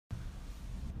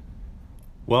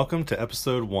Welcome to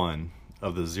episode 1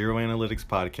 of the Zero Analytics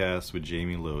podcast with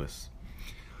Jamie Lewis.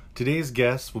 Today's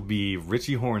guest will be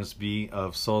Richie Hornsby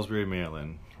of Salisbury,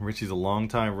 Maryland. Richie's a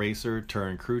longtime racer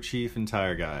turned crew chief and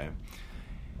tire guy.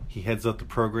 He heads up the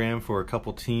program for a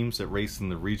couple teams that race in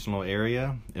the regional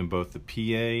area in both the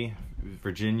PA,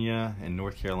 Virginia, and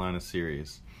North Carolina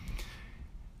series.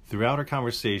 Throughout our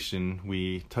conversation,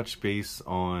 we touch base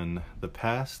on the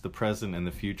past, the present, and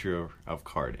the future of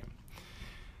karting.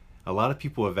 A lot of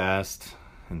people have asked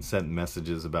and sent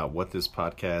messages about what this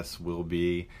podcast will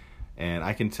be, and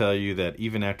I can tell you that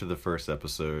even after the first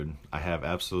episode, I have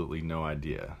absolutely no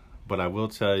idea. But I will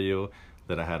tell you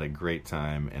that I had a great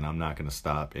time, and I'm not going to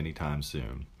stop anytime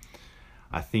soon.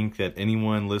 I think that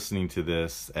anyone listening to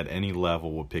this at any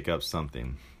level will pick up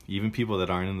something. Even people that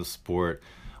aren't in the sport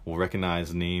will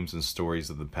recognize names and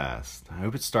stories of the past. I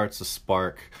hope it starts to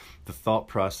spark the thought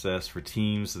process for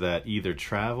teams that either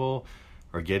travel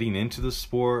or getting into the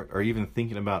sport, or even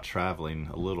thinking about traveling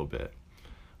a little bit.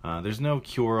 There's no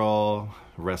cure-all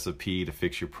recipe to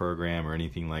fix your program or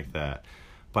anything like that.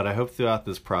 But I hope throughout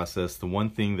this process, the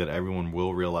one thing that everyone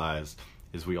will realize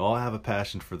is we all have a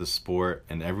passion for the sport,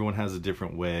 and everyone has a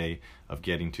different way of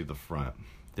getting to the front.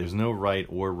 There's no right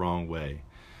or wrong way.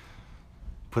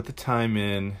 Put the time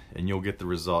in, and you'll get the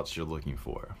results you're looking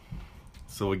for.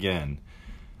 So again,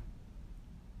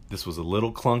 this was a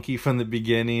little clunky from the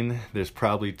beginning. There's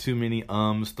probably too many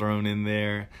ums thrown in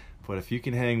there. But if you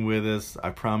can hang with us,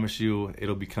 I promise you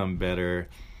it'll become better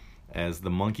as the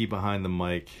monkey behind the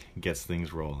mic gets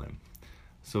things rolling.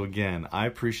 So again, I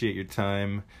appreciate your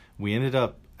time. We ended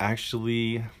up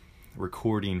actually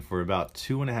recording for about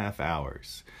 2.5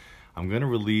 hours. I'm going to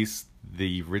release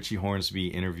the Richie Hornsby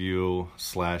interview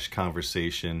 /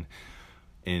 conversation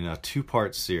in a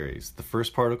 2-part series. The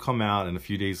first part will come out, and a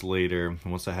few days later,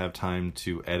 once I have time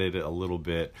to edit it a little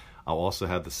bit, I'll also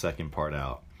have the second part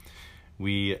out.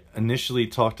 We initially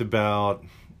talked about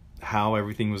how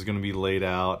everything was going to be laid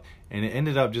out, and it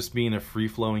ended up just being a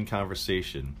free-flowing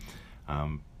conversation.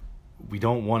 I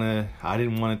didn't want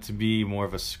it to be more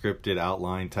of a scripted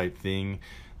outline type thing.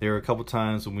 There are a couple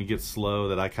times when we get slow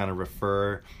that I kind of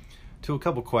refer to a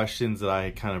couple questions that I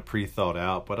kind of pre-thought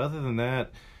out, but other than that,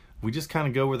 we just kind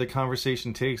of go where the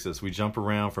conversation takes us. We jump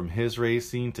around from his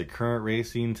racing to current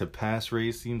racing to past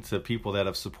racing to people that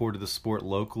have supported the sport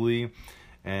locally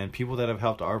and people that have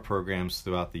helped our programs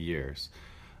throughout the years.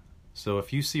 So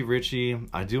if you see Richie,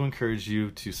 I do encourage you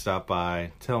to stop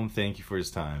by, tell him thank you for his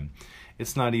time.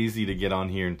 It's not easy to get on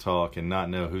here and talk and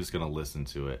not know who's going to listen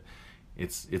to it.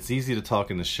 It's easy to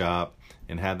talk in the shop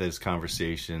and have those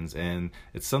conversations, and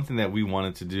it's something that we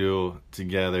wanted to do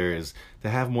together, is to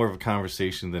have more of a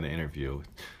conversation than an interview.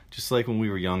 Just like when we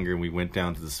were younger and we went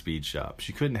down to the speed shops,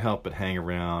 you couldn't help but hang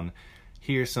around,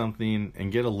 hear something,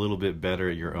 and get a little bit better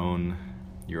at your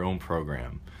own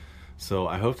program. So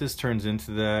I hope this turns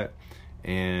into that,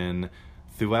 and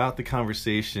throughout the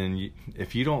conversation,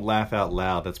 if you don't laugh out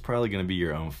loud, that's probably going to be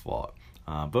your own fault.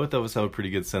 Both of us have a pretty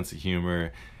good sense of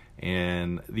humor.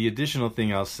 And the additional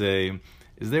thing I'll say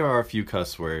is there are a few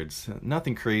cuss words.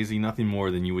 Nothing crazy, nothing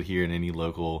more than you would hear in any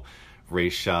local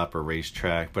race shop or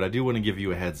racetrack, but I do want to give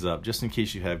you a heads up just in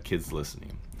case you have kids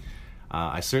listening.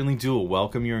 I certainly do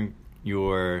welcome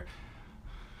your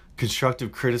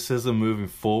constructive criticism moving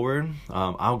forward.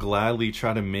 I'll gladly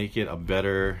try to make it a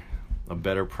better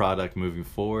product moving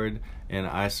forward, and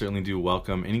I certainly do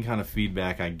welcome any kind of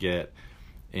feedback I get.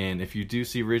 And if you do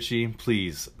see Richie,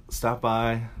 please stop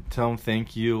by, tell him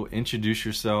thank you, introduce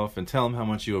yourself, and tell him how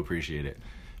much you appreciate it,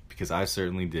 because I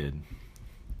certainly did.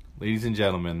 Ladies and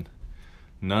gentlemen,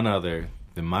 none other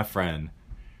than my friend,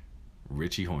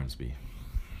 Richie Hornsby.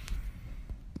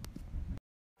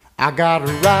 I got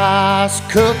rice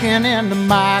cooking in the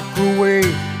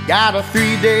microwave, got a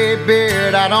 3-day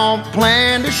beard I don't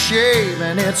plan to shave,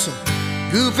 and it's a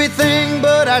goofy thing,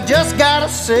 but I just gotta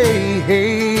say,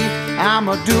 hey, I'm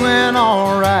a-doing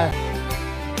alright.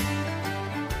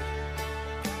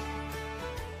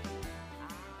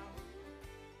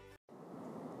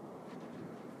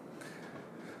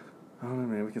 I don't know,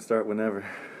 man. We can start whenever.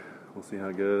 We'll see how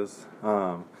it goes.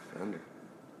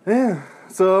 Yeah,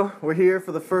 so we're here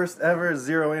for the first ever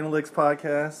Zero Analytics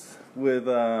podcast with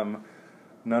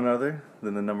none other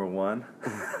than the number one,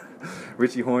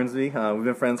 Richie Hornsby. We've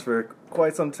been friends for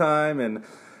quite some time and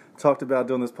talked about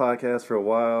doing this podcast for a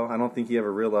while. I don't think he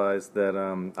ever realized that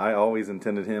I always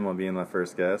intended him on being my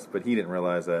first guest, but he didn't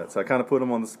realize that. So I kind of put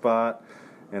him on the spot,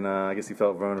 and I guess he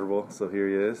felt vulnerable, so here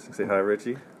he is. Say hi,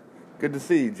 Richie. Good to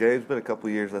see you, Jay. It's been a couple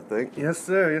of years, I think. Yes,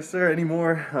 sir. Yes, sir. Any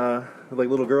more like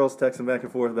little girls texting back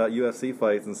and forth about UFC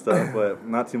fights and stuff, but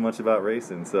not too much about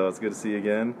racing. So it's good to see you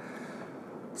again.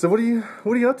 So what are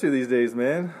you up to these days,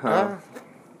 man?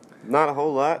 Not a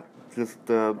whole lot. Just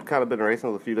kind of been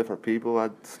racing with a few different people. I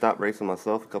stopped racing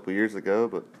myself a couple years ago,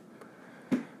 but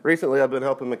recently I've been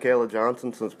helping Michaela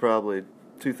Johnson since probably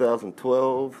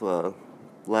 2012.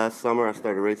 Last summer I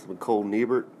started racing with Cole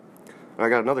Niebert. I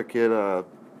got another kid,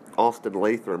 Austin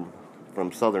Latham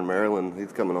from Southern Maryland.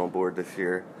 He's coming on board this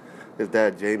year. His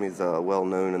dad, Jamie's well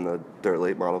known in the dirt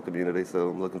late model community, so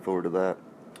I'm looking forward to that.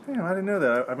 Yeah, I didn't know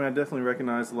that. I mean, I definitely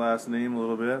recognize the last name a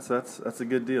little bit, so that's a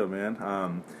good deal,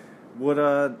 man.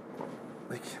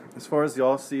 Like as far as the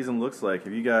off season looks like,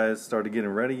 have you guys started getting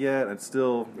ready yet?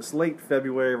 It's late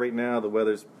February right now. The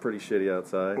weather's pretty shitty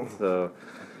outside, so.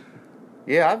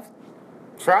 Yeah, I've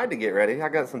tried to get ready. I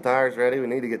got some tires ready. We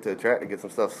need to get to the track to get some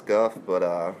stuff scuffed, but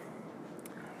I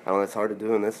don't know, it's hard to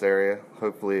do in this area.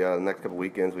 Hopefully, the next couple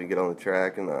weekends we can get on the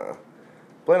track and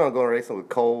plan on going racing with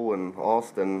Cole and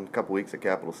Austin a couple weeks at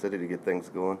Capital City to get things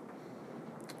going.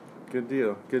 Good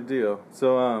deal.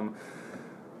 So,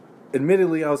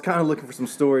 admittedly, I was kind of looking for some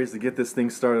stories to get this thing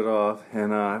started off,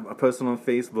 and I posted on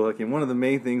Facebook, and one of the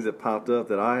main things that popped up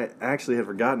that I actually had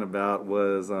forgotten about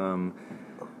was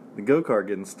the go-kart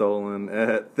getting stolen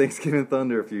at Thanksgiving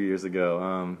Thunder a few years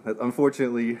ago.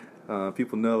 Unfortunately,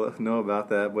 people know about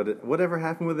that, but whatever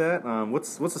happened with that?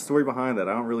 What's the story behind that?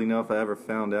 I don't really know if I ever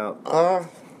found out.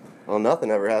 Well, nothing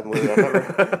ever happened with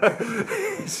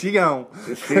it. She gone.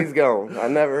 She's gone. I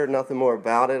never heard nothing more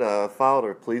about it. I filed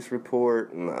a police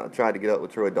report and tried to get up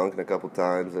with Troy Duncan a couple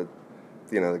times, the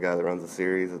guy that runs the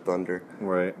series at Thunder.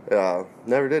 Right.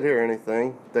 Never did hear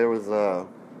anything. There was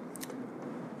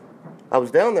I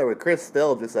was down there with Chris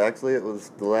Stelgis, actually. It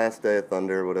was the last day of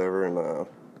Thunder or whatever, and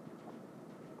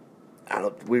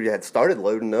we had started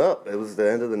loading up. It was the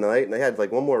end of the night, and they had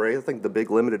like one more race, I think the big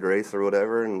limited race or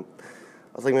whatever, and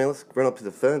I was like, man, let's run up to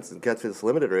the fence and catch this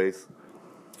limited race.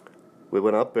 We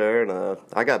went up there, and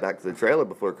I got back to the trailer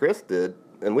before Chris did,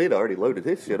 and we had already loaded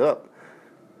his shit up.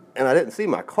 And I didn't see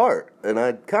my cart, and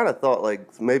I kind of thought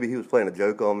like maybe he was playing a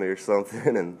joke on me or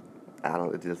something, and I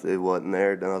don't know, it wasn't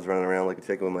there. Then I was running around like a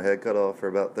chicken with my head cut off for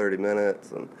about 30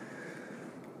 minutes, and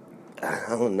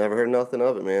I never heard nothing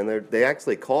of it, man. They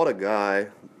actually caught a guy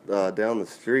down the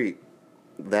street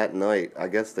that night. I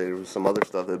guess there was some other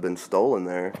stuff that had been stolen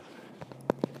there,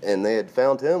 and they had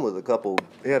found him with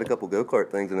he had a couple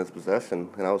go-kart things in his possession,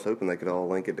 and I was hoping they could all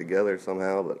link it together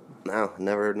somehow, but no,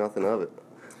 never heard nothing of it.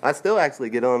 I still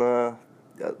actually get on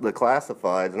the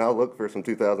classifieds, and I'll look for some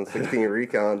 2016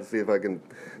 recon to see if I can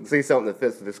see something that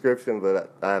fits the description,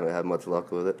 but I haven't had much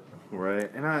luck with it.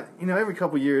 Right, and every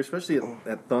couple of years, especially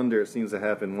at Thunder, it seems to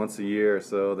happen once a year or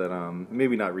so that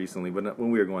maybe not recently, but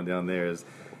when we were going down there, is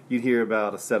you'd hear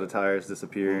about a set of tires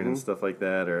disappearing and stuff like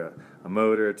that, or a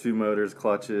motor, two motors,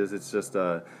 clutches. It's just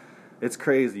it's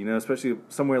crazy, especially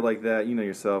somewhere like that. You know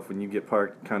yourself, when you get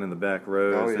parked kind of in the back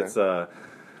roads,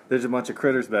 there's a bunch of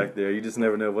critters back there. You just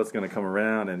never know what's going to come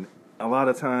around, and a lot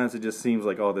of times it just seems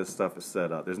like all this stuff is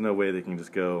set up. There's no way they can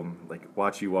just go like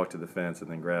watch you walk to the fence and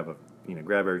then grab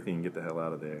everything and get the hell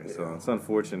out of there. Yeah. So it's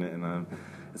unfortunate, and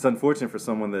it's unfortunate for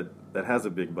someone that has a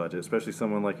big budget, especially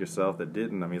someone like yourself that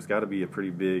didn't. I mean, it's got to be a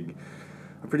pretty big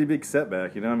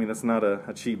setback. I mean, that's not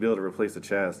a cheap bill to replace a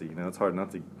chassis. It's hard not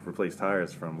to replace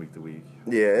tires from week to week.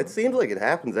 Yeah, it seems like it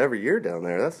happens every year down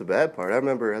there. That's the bad part. I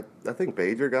remember, I think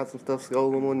Bajer got some stuff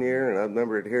stolen one year, and I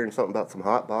remember hearing something about some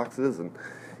hot boxes, and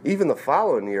even the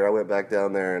following year I went back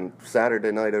down there, and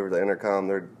Saturday night over the intercom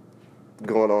they're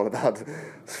going on about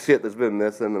shit that's been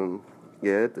missing, and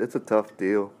yeah, it's a tough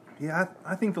deal. Yeah,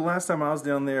 I think the last time I was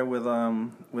down there with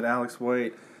Alex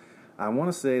White, I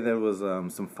want to say there was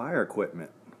some fire equipment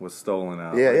was stolen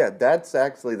out. Yeah, that's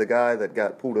actually the guy that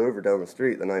got pulled over down the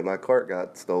street the night my cart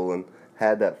got stolen,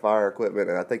 had that fire equipment,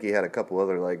 and I think he had a couple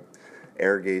other like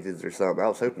air gauges or something. I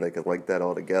was hoping they could link that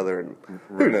all together, and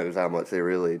who knows how much they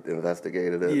really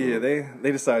investigated it. Yeah,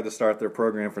 they decided to start their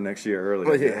program for next year early.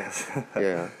 Well,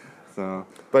 yeah. So,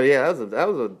 but yeah, that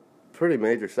was a pretty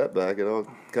major setback. It all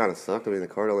kind of sucked. I mean, the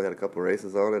cart only had a couple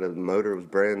races on it. The motor was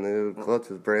brand new, clutch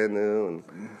was brand new, and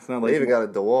it's not like they even got a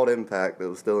DeWalt impact that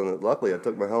was still in it. Luckily, I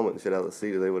took my helmet and shit out of the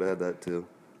seat, or they would have had that too.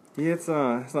 Yeah, it's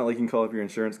not like you can call up your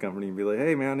insurance company and be like,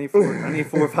 "Hey, man, I need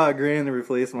 $4 or $5 grand to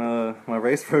replace my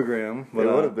race program." But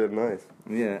it would have been nice.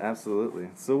 Yeah, absolutely.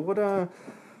 So what?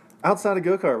 Outside of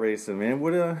go-kart racing, man,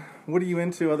 what are you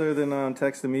into other than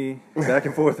texting me back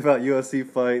and forth about UFC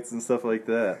fights and stuff like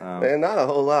that? Man, not a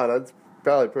whole lot. That's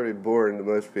probably pretty boring to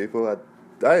most people.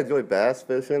 I enjoy bass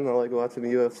fishing. I like watching the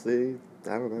UFC.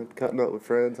 I don't know, cutting up with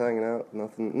friends, hanging out.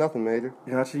 Nothing major.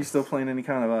 Gotcha. You still playing any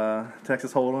kind of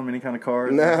Texas Hold'em, any kind of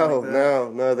cards? No.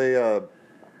 They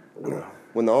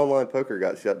when the online poker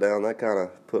got shut down, that kind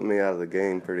of put me out of the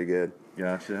game pretty good.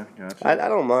 Gotcha. I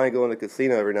don't mind going to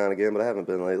casino every now and again, but I haven't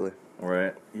been lately.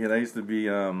 Right. Yeah, that used to be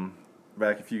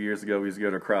back a few years ago. We used to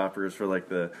go to Croppers for like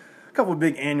a couple of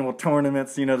big annual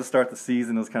tournaments, to start the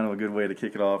season. It was kind of a good way to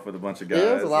kick it off with a bunch of guys.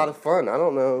 Yeah, it was a lot of fun. I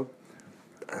don't know.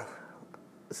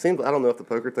 I don't know if the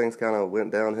poker thing's kind of went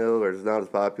downhill or it's not as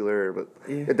popular, but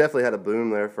it definitely had a boom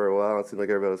there for a while. It seemed like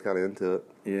everybody was kind of into it.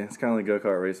 Yeah, it's kind of like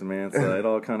go-kart racing, man. So it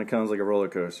all kind of comes like a roller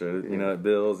coaster. It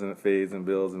builds and it fades and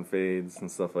builds and fades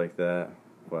and stuff like that.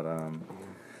 But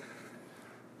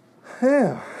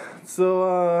yeah.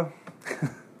 So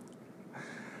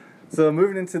so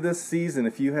moving into this season,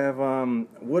 if you have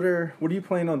what are you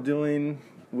planning on doing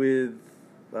with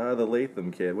the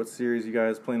Latham kid? What series you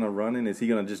guys plan on running? Is he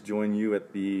going to just join you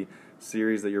at the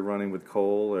series that you're running with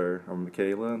Cole or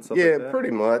Michaela and stuff like that? Yeah,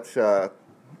 pretty much.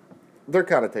 They're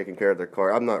kind of taking care of their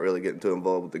car. I'm not really getting too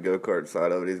involved with the go-kart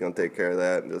side of it. He's going to take care of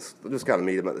that and just kind of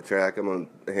meet him at the track. I'm going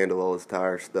to handle all his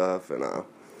tire stuff. And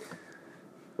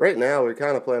right now we're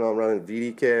kind of planning on running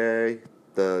VDK,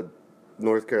 the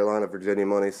North Carolina Virginia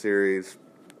Money Series,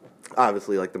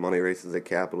 obviously like the money races at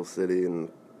Capital City and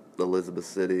Elizabeth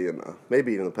City, and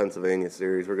maybe even the Pennsylvania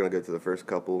Series. We're going to go to the first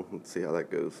couple and see how that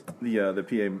goes. The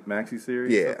PA Maxi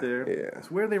Series up there? Yeah. So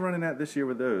where are they running at this year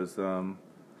with those?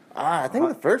 I think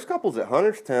the first couple's at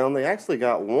Hunterstown. They actually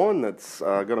got one that's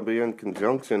going to be in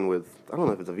conjunction with, I don't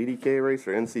know if it's a VDK race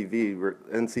or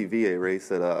NCVA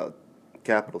race at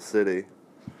Capital City.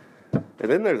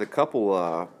 And then there's a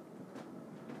couple,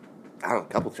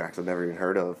 couple tracks I've never even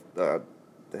heard of. I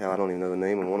don't even know the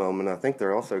name of one of them. And I think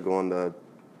they're also going to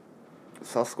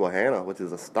Susquehanna, which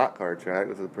is a stock car track.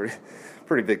 Which is a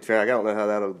pretty big track. I don't know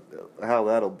how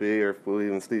that'll be, or if we'll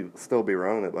even still be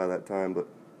running it by that time. But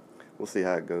we'll see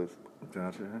how it goes.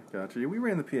 Gotcha. Yeah, we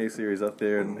ran the PA Series up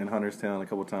there in Hunterstown a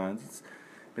couple times.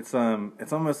 It's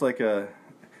almost like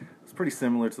it's pretty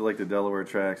similar to like the Delaware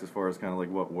tracks as far as kind of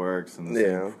like what works and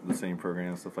the same program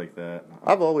and stuff like that.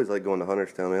 I've always liked going to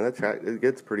Hunterstown, man. That track, it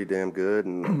gets pretty damn good,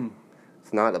 and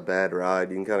it's not a bad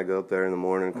ride. You can kind of go up there in the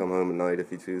morning and come home at night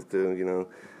if you choose to.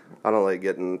 I don't like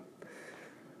getting.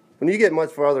 When you get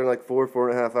much farther than like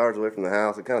 4.5 hours away from the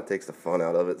house, it kind of takes the fun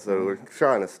out of it. So we're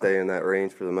trying to stay in that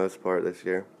range for the most part this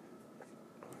year.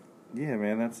 Yeah,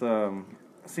 man, that's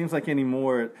seems like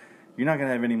anymore. You're not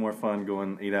gonna have any more fun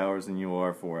going 8 hours than you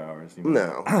are 4 hours.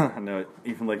 No. I know.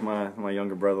 Even like my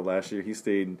younger brother last year, he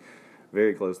stayed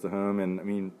very close to home,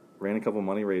 and ran a couple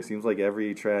money races. Seems like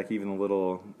every track, even the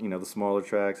little, the smaller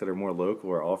tracks that are more local,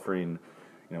 are offering,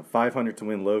 $500 to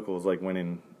win local is like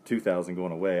winning $2,000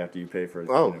 going away after you pay for.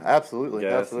 Absolutely,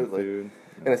 gas absolutely. And food.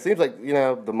 And it seems like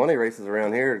the money races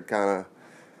around here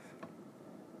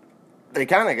they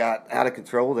kind of got out of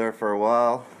control there for a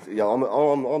while.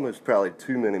 Almost probably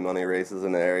too many money races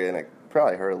in the area, and it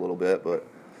probably hurt a little bit. But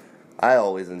I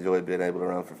always enjoyed being able to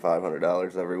run for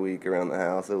 $500 every week around the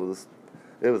house. It was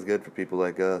good for people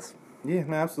like us. Yeah,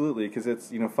 no, absolutely, because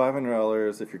it's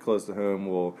 $500 if you're close to home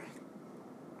will,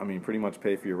 pretty much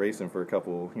pay for your racing for a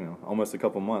couple, almost a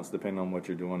couple months, depending on what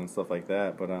you're doing and stuff like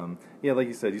that. But like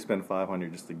you said, you spend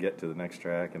 $500 just to get to the next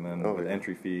track, and then with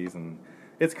entry fees, and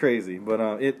it's crazy. But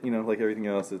like everything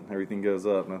else, everything goes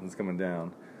up, nothing's coming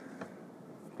down.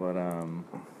 But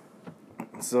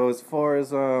so as far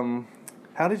as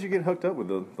how did you get hooked up with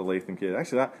the Latham kid?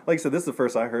 Actually, like I said, this is the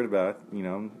first I heard about it.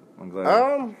 I'm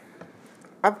glad.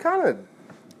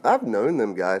 I've known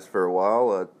them guys for a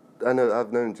while.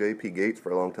 I've known JP Gates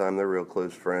for a long time. They're real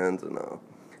close friends, and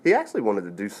he actually wanted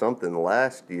to do something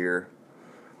last year.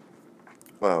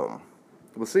 In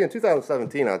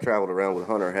 2017, I traveled around with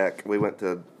Hunter Heck. We went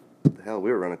to,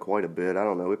 we were running quite a bit. I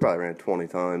don't know, we probably ran 20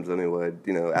 times anyway,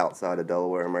 outside of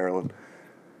Delaware and Maryland.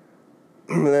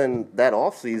 And then that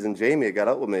off season, Jamie had got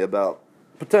up with me about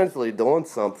potentially doing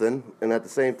something, and at the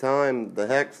same time, the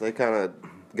Hecks, they kind of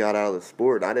got out of the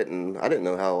sport. I didn't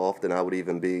know how often I would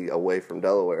even be away from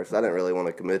Delaware, so I didn't really want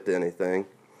to commit to anything.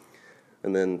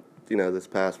 And then, this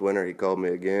past winter, he called me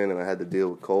again, and I had to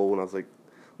deal with Cole, and I was like,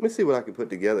 let me see what I can put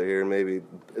together here, and maybe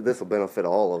this will benefit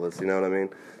all of us, you know what I mean?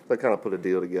 So I kind of put a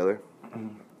deal together.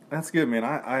 That's good, man.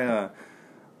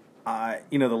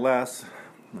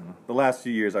 The last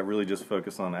few years, I really just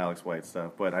focused on Alex White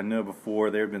stuff. But I know before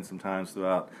there had been some times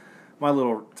throughout my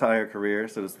little tire career,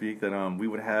 so to speak, that we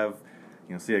would have,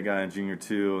 see a guy in Junior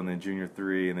 2 and then Junior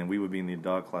 3, and then we would be in the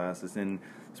adult classes. And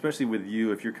especially with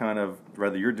you, if you're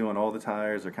whether you're doing all the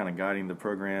tires or kind of guiding the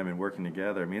program and working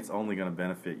together, it's only going to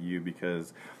benefit you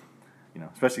because,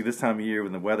 especially this time of year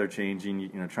when the weather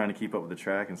changing, trying to keep up with the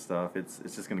track and stuff, it's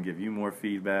just going to give you more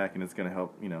feedback, and it's going to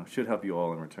help, should help you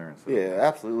all in return. So. Yeah,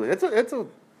 absolutely. It's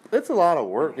it's a lot of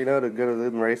work, to go to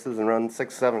them races and run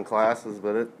 6, 7 classes,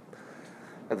 but at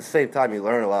the same time you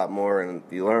learn a lot more, and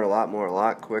you learn a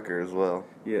lot quicker as well.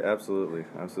 Yeah, absolutely,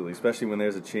 especially when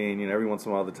there's a change. Every once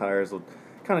in a while the tires will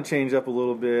kind of change up a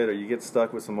little bit, or you get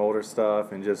stuck with some older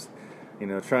stuff, and just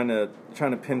trying to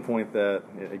pinpoint that,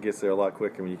 it gets there a lot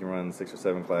quicker when you can run 6 or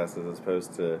 7 classes as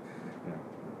opposed to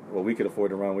what we could afford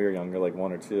to run when we were younger, like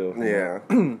 1 or 2. Yeah.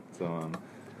 So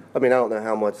I mean, I don't know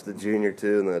how much the junior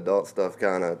 2 and the adult stuff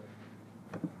kind of.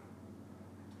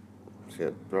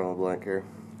 Shit, drawing a blank here.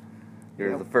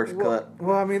 Here's the first cut.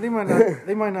 Well, I mean, they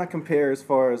might not compare as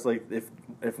far as like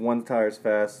if one tire's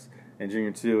fast and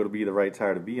junior 2, it'll be the right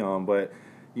tire to be on. But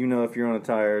if you're on a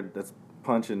tire that's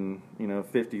punching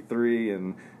 53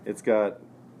 and it's got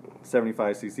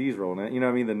 75 cc's rolling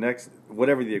it, the next,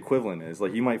 whatever the equivalent is,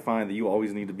 like, you might find that you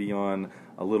always need to be on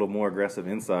a little more aggressive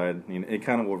inside. It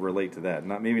kind of will relate to that.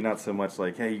 Maybe not so much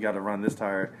like, hey, you got to run this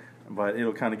tire, but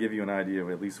it'll kind of give you an idea of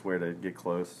at least where to get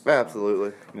close.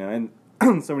 Absolutely. And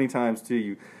so many times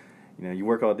too, you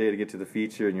work all day to get to the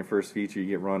feature, and your first feature you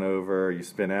get run over, you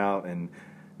spin out, and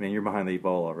man, you're behind the 8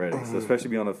 ball already. So especially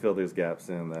being able to fill those gaps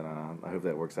in, then I hope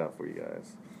that works out for you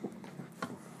guys.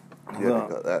 Yeah,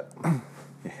 got that.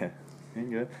 Yeah,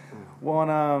 good. Well,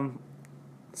 and,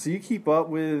 so you keep up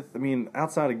with,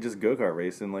 outside of just go-kart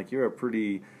racing, like, you're a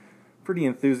pretty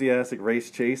enthusiastic race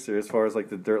chaser as far as, like,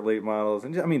 the dirt late models,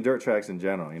 and dirt tracks in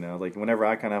general, like, whenever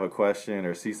I kind of have a question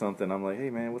or see something, I'm like, hey,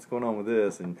 man, what's going on with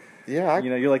this? And, yeah,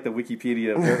 you're like the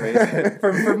Wikipedia of dirt racing.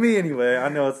 for me, anyway. I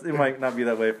know it might not be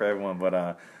that way for everyone,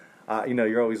 but,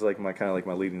 you're always, like, my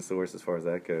leading source as far as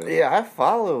that goes. Yeah, I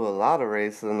follow a lot of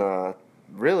racing,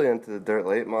 really into the dirt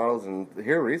late models, and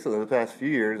here recently, the past few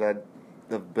years,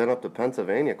 I've been up to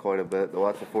Pennsylvania quite a bit to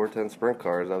watch the 410 sprint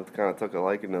cars. I've kind of took a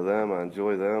liking to them. I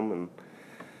enjoy them,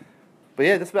 but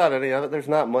yeah, just about any of it. There's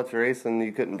not much racing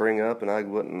you couldn't bring up, and I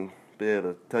wouldn't be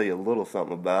able to tell you a little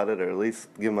something about it, or at least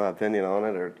give my opinion on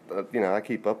it, or I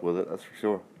keep up with it. That's for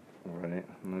sure. Right,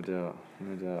 no doubt.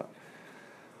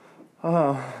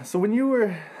 So when you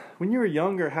were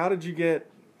younger, how did you get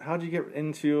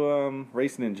into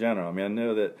racing in general? I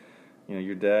know that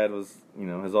your dad was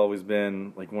has always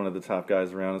been like one of the top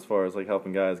guys around as far as like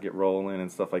helping guys get rolling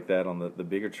and stuff like that on the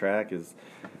bigger track. Is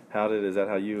that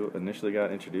how you initially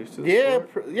got introduced to the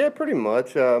sport? Yeah, pretty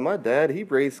much. My dad, he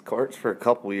raced karts for a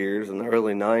couple years in the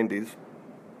early 90s.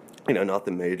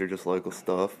 Nothing major, just local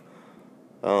stuff.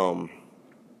 Hell,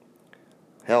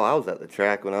 I was at the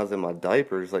track when I was in my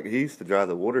diapers. Like, he used to drive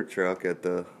the water truck at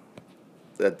the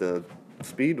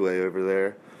speedway over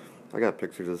there. I got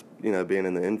pictures of being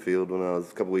in the infield when I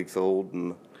was a couple weeks old,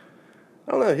 and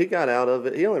I don't know, he got out of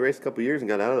it. He only raced a couple years and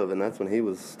got out of it, and that's when he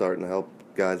was starting to help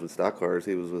guys with stock cars.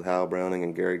 He was with Hal Browning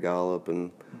and Gary Gollop,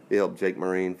 and he helped Jake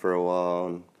Marine for a while.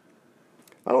 And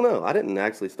I don't know, I didn't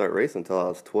actually start racing until I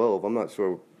was 12. I'm not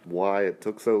sure why it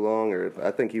took so long, or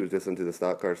I think he was just into the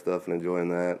stock car stuff and enjoying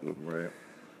that. And right.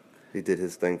 He did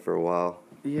his thing for a while.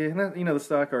 Yeah, and that, the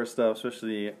stock car stuff,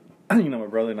 especially, my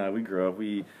brother and I, we grew up,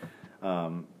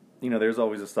 there's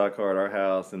always a stock car at our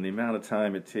house, and the amount of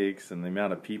time it takes and the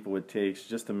amount of people it takes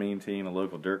just to maintain a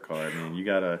local dirt car. You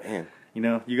gotta,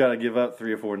 you gotta give up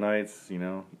 3 or 4 nights.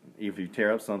 If you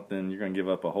tear up something, you're gonna give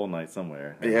up a whole night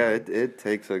somewhere. Yeah, it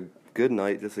takes a good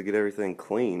night just to get everything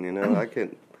clean.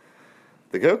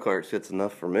 The go-kart shit's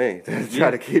enough for me to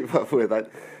try to keep up with.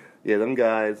 Them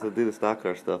guys that do the stock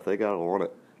car stuff, they gotta want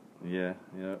it. Yeah.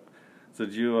 So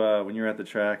did you, when you were at the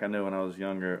track, I know when I was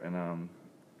younger, and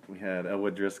we had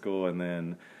Elwood Driscoll, and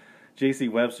then J.C.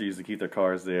 Webster used to keep their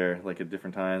cars there, like, at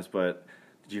different times, but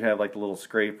did you have, like, the little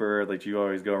scraper, like, you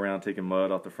always go around taking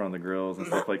mud off the front of the grills and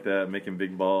stuff like that, making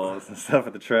big balls and stuff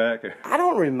at the track? Or? I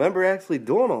don't remember actually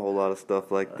doing a whole lot of stuff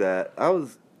like that. I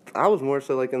was more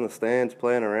so, like, in the stands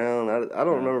playing around. I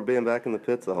don't remember being back in the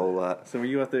pits a whole lot. So were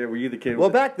you out there, were you the kid? Well,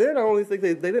 back then, I only think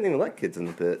they didn't even let kids in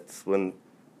the pits,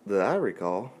 that I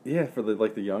recall. Yeah, for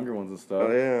the younger ones and stuff.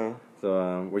 Oh, yeah.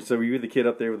 So, were you the kid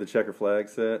up there with the checker flag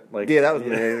set? Like, yeah, that was me.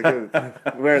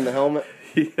 Wearing the helmet.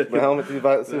 The helmet you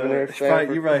buy at the souvenir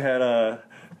stand. You probably had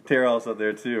tear-offs up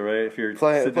there too, right? If you're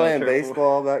playing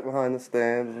baseball back behind the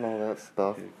stands and all that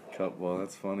stuff. Cup ball,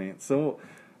 that's funny. So,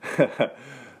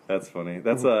 that's funny.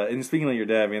 That's and speaking of your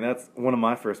dad, man, that's one of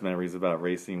my first memories about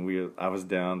racing. I was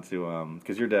down to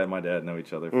because your dad and my dad know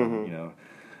each other from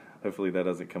hopefully that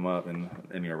doesn't come up and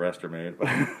any arrests are made.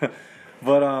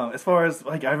 But as far as,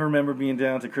 like, I remember being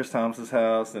down to Chris Thomas's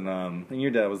house, and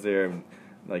your dad was there, and,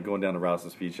 like, going down to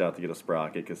Rouse's Speed Shop to get a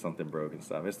sprocket because something broke and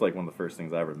stuff. It's, like, one of the first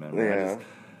things I remember. Yeah.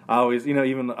 I always,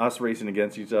 even us racing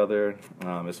against each other,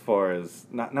 as far as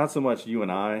not so much you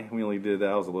and I. We only did that.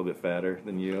 I was a little bit fatter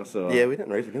than you, so Yeah, we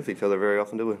didn't race against each other very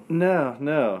often, did we?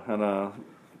 No, and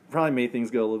probably made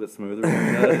things go a little bit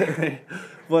smoother.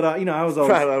 But I was always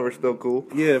Probably why we're still cool.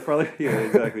 yeah, probably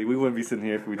exactly. We wouldn't be sitting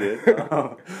here if we did.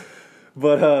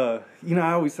 But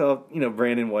I always saw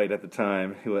Brandon White at the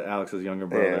time, who was Alex's younger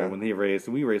brother, when he raced,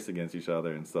 and we raced against each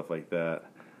other and stuff like that.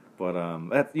 But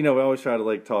that's we always try to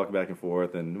like talk back and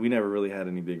forth, and we never really had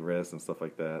any big risks and stuff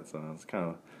like that. So it's kind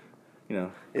of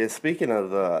Yeah, speaking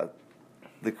of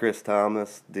the Chris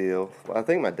Thomas deal, I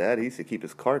think my dad, he used to keep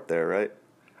his cart there, right?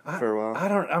 For a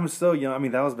while. I'm so young. I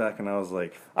mean, that was back when I was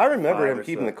like. I remember 5 him or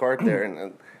keeping so. the cart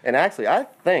there, and actually, I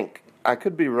think I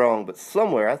could be wrong, but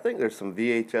somewhere I think there's some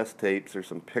VHS tapes or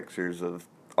some pictures of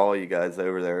all you guys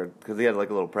over there, because he had like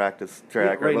a little practice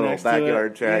track or a little next to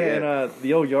backyard it. track. Yeah, and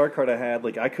the old yard cart I had,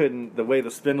 like I couldn't, the way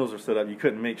the spindles were set up, you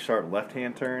couldn't make sharp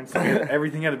left-hand turns. So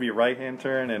everything had to be right-hand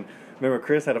turn. And remember,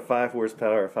 Chris had a 5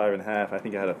 horsepower, or 5.5. I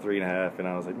think I had a 3.5, and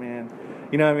I was like, man,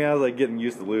 I was like getting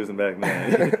used to losing back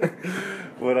then.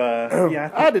 But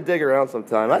yeah, I had to dig around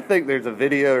sometime. I think there's a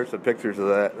video or some pictures of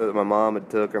that my mom had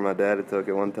took or my dad had took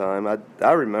at one time.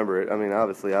 I remember it. I mean,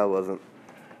 obviously I wasn't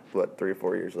 3 or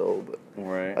 4 years old, but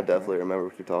right. I definitely remember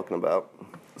what you're talking about.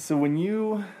 So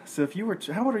if you were,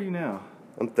 how old are you now?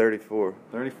 I'm 34.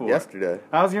 34. Yesterday.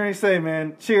 I was going to say,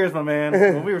 man, cheers, my man.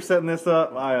 When we were setting this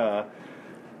up, I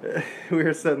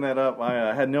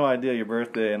had no idea your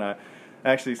birthday, and I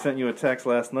actually sent you a text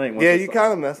last night. Yeah, you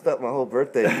kind of messed up my whole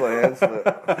birthday plans.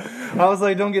 But I was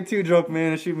like, don't get too drunk,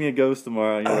 man, and shoot me a ghost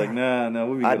tomorrow. And you're like, nah,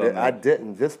 we'll be good on that. I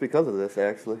didn't, just because of this,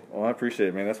 actually. Well, I appreciate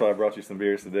it, man. That's why I brought you some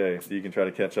beers today, so you can try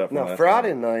to catch up. No,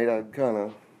 Friday night, I kind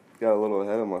of got a little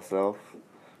ahead of myself.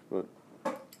 But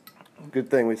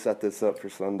good thing we set this up for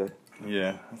Sunday.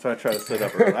 Yeah, that's why I try to set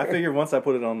up early. I figured once I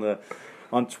put it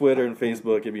on Twitter and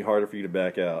Facebook, it'd be harder for you to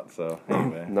back out. So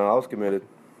anyway. No, I was committed.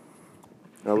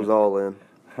 I was all in.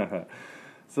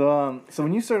 So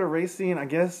when you started racing, I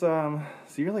guess, so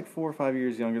you're like 4 or 5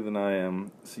 years younger than I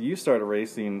am. So you started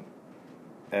racing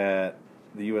at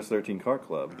the US 13 Kart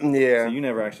Club. Yeah. So you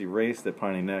never actually raced at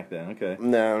Piney Neck then, okay.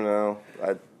 No.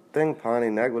 I think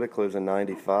Piney Neck would have closed in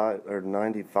 95, or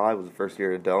 95 was the first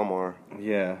year at Del Mar.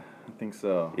 Yeah, I think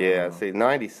so. Yeah, see,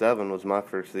 97 was my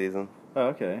first season. Oh,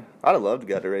 okay. I'd have loved to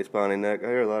get to race Piney Neck. I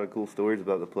hear a lot of cool stories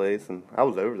about the place, and I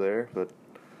was over there, but...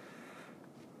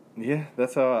 Yeah,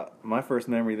 that's how my first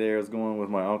memory there was going with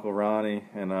my Uncle Ronnie,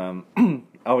 and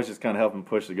I was just kind of helping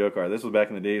push the go-kart. This was back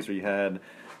in the days where you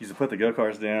used to put the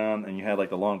go-karts down, and you had like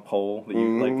the long pole that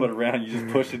you like put around, you just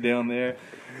push it down there.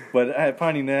 But I had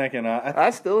Piney Neck, and I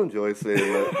still enjoy seeing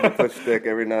the push stick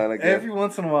every now and again. Every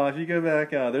once in a while, if you go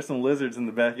back, there's some lizards in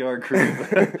the backyard crew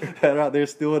that are out there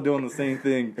still doing the same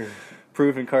thing.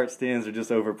 Proof and cart stands are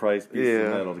just overpriced pieces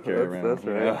of metal to carry around. That's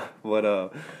right.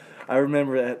 But I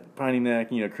remember at Piney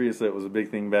Neck, creosote was a big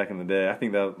thing back in the day. I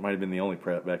think that might have been the only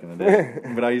prep back in the day.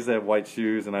 But I used to have white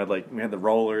shoes, and we had the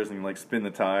rollers, and you spin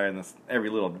the tire, and every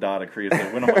little dot of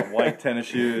creosote went on my white tennis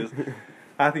shoes.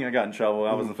 I think I got in trouble.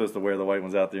 I wasn't supposed to wear the white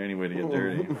ones out there anyway to get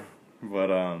dirty.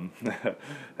 But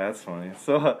that's funny.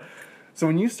 So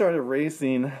when you started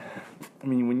racing,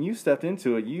 when you stepped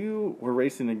into it, you were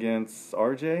racing against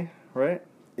RJ, right?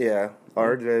 Yeah,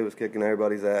 RJ was kicking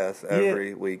everybody's ass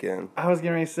every weekend. I was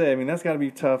getting ready to say, that's got to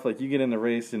be tough. Like, you get into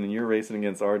racing and you're racing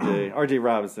against RJ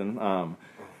Robinson,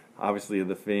 obviously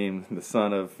the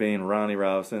son of famed Ronnie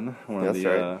Robinson, one of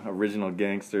the original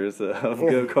gangsters of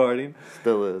go-karting.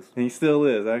 Still is. And he still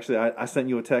is. Actually, I sent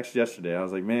you a text yesterday. I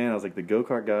was like, the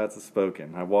go-kart gods have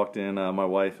spoken. I walked in, my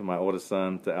wife and my oldest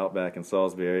son, to Outback in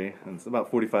Salisbury, and it's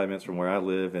about 45 minutes from where I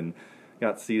live, and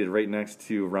got seated right next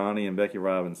to Ronnie and Becky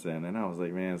Robinson, and I was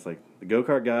like, man, it's like the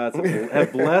go-kart gods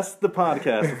have blessed the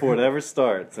podcast before it ever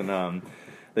starts, and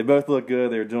they both look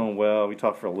good. They were doing well. We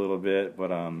talked for a little bit,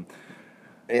 but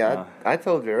I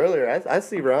told you earlier, I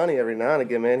see Ronnie every now and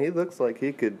again, man. He looks like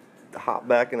he could hop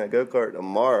back in a go-kart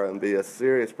tomorrow and be a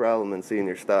serious problem in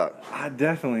senior stock.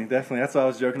 Definitely. That's why I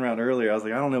was joking around earlier. I was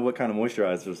like, I don't know what kind of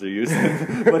moisturizers they're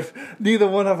using, but neither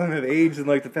one of them have aged in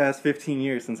like the past 15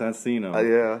 years since I've seen them.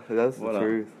 Yeah, that's the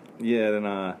truth. Yeah, then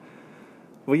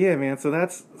well, yeah, man.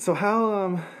 So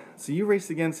how so you raced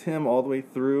against him all the way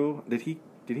through? Did he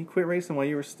quit racing while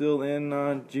you were still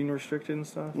in junior restricted and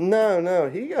stuff? No,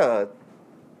 he I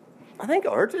think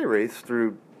RJ raced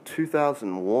through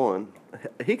 2001.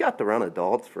 He got to run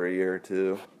adults for a year or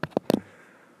two.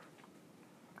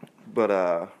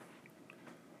 But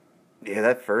Yeah,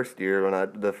 that first year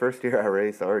the first year I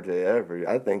raced RJ,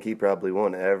 I think he probably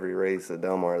won every race at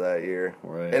Del Mar that year.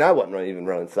 Right. And I wasn't even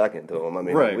running second to him. I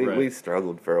mean, Right, we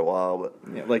struggled for a while, but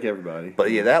Yeah, like everybody.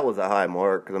 But yeah, that was a high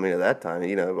mark. 'Cause, I mean, at that time,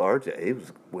 RJ, he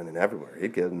was winning everywhere.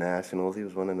 He'd go to nationals. He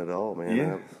was winning it all, man.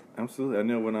 Yeah, absolutely. I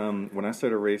know when I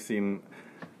started racing,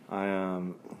 I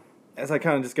as I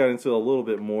kind of just got into it a little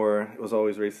bit more, it was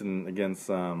always racing against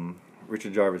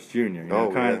Richard Jarvis Jr.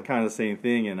 Kind of the same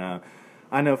thing. And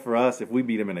I know for us, if we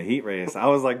beat him in a heat race, I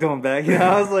was like going back.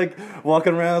 I was like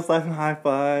walking around, slapping high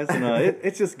fives, and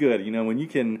it's just good. When you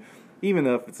can. Even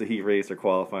if it's a heat race or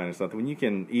qualifying or something, when you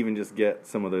can even just get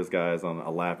some of those guys on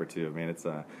a lap or two, man, it's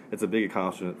a big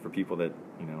accomplishment for people that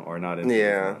are not into it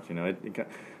as much.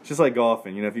 It's just like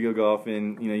golfing. If you go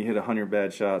golfing, you hit 100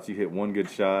 bad shots, you hit one good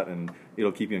shot, and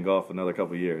it'll keep you in golf another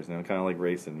couple of years. Kind of like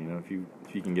racing. If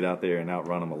you can get out there and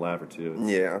outrun them a lap or two.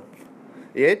 Yeah,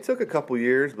 it took a couple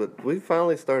years, but we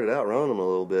finally started outrunning them a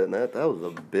little bit, and that was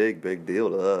a big deal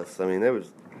to us. I mean, there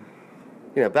was.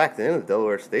 Back then in the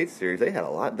Delaware State Series, they had a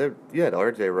lot. You had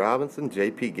R.J. Robinson,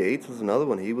 J.P. Gates was another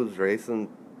one. He was racing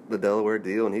the Delaware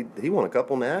deal, and he won a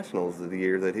couple nationals the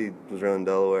year that he was running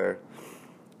Delaware.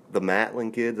 The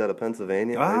Matlin kids out of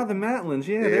Pennsylvania. The Matlins,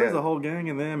 yeah, there was a whole gang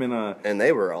of them, and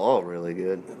they were all really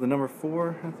good. The number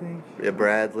 4, I think. Yeah,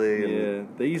 Bradley.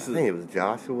 They used to. I think it was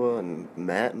Joshua and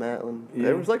Matt Matlin. Yeah.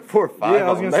 There was like 4 or 5. Yeah, I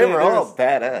was of them. gonna say, they were all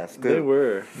badass.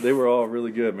 Too. They were all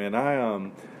really good,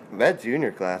 man. That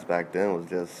junior class back then was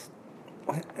just,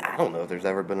 I don't know if there's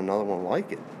ever been another one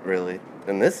like it, really,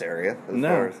 in this area.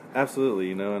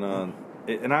 Absolutely,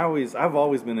 and I've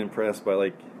always been impressed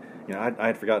by I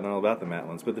had forgotten all about the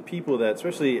Matlins, but the people that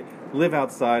especially live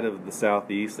outside of the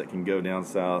southeast that can go down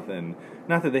south, and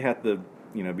not that they have to,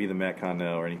 be the Matt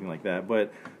Connell or anything like that,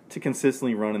 but to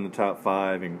consistently run in the top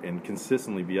 5 and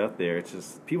consistently be up there, it's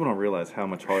just people don't realize how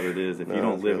much harder it is if you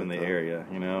don't live in the area,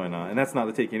 and that's not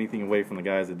to take anything away from the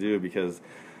guys that do, because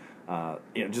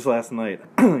just last night,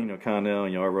 Connell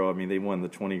and Yarbrough, I mean, they won the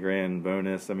 $20,000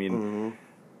 bonus. I mean,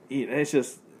 it's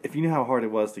just if you knew how hard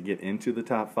it was to get into the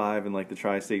top 5 in the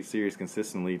Tri-State Series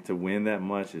consistently, to win that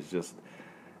much is just.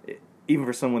 Even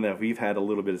for someone that we've had a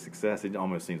little bit of success, it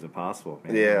almost seems impossible.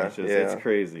 Man. Yeah, it's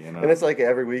crazy. And it's like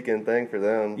every weekend thing for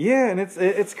them. Yeah, and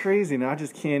it's crazy. Now I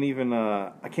just can't even.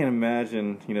 I can't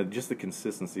imagine. Just the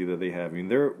consistency that they have. I mean,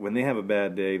 when they have a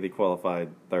bad day, they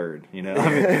qualified 3rd. I mean,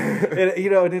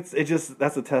 and it's just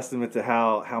that's a testament to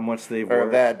how much they've worked. Or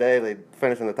a bad day, they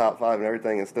finish in the top 5 and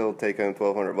everything, and still take home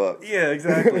 $1,200. Yeah,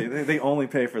 exactly. they only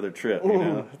pay for their trip.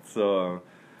 So.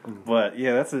 But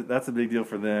yeah, that's a big deal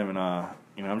for them, and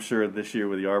I'm sure this year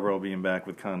with Yarbrough being back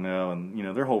with Connell and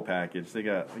their whole package, they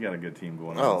got a good team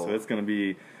going on. So it's going to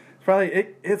be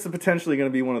it's potentially going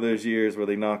to be one of those years where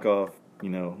they knock off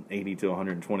 80 to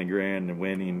 120 grand and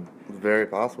winning. It's very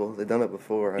possible. They've done it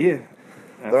before. Yeah.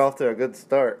 They're off to a good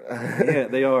start. Yeah,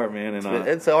 they are, man. And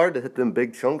it's hard to hit them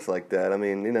big chunks like that. I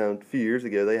mean, a few years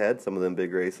ago they had some of them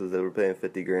big races that were paying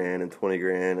 50 grand and 20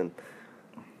 grand, and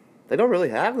they don't really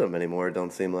have them anymore, it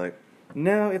don't seem like.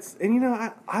 No,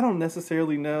 I don't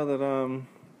necessarily know that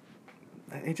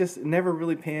it just never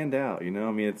really panned out, I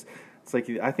mean, it's like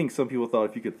I think some people thought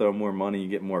if you could throw more money you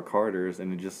get more carters,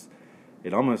 and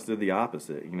it almost did the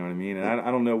opposite, you know what I mean? And I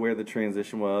don't know where the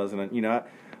transition was, and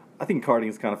I think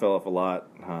karting's kind of fell off a lot,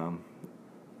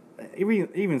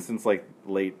 even since late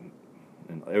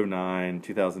in 2009,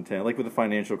 2010, with the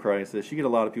financial crisis. You get a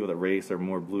lot of people that race are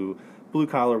more blue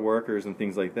collar workers and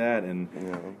things like that, and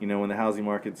when the housing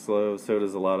market's slow, so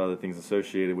does a lot of other things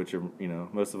associated, which are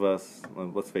most of us,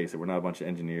 let's face it, we're not a bunch of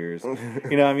engineers.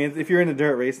 I mean, if you're into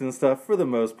dirt racing and stuff, for the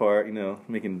most part,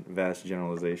 making vast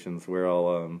generalizations, we're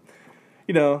all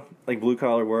blue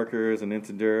collar workers and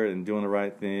into dirt and doing the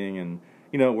right thing and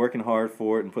working hard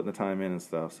for it and putting the time in and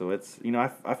stuff. So it's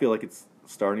I feel like it's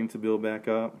starting to build back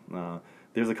up.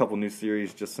 There's a couple new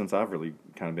series just since I've really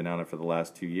kind of been on it for the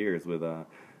last 2 years with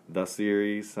the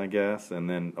series, I guess, and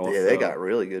then also they got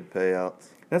really good payouts.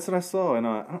 That's what I saw,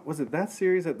 and was it that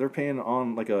series that they're paying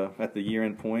on at the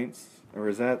year-end points, or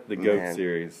is that the GOAT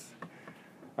series?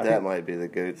 That might be the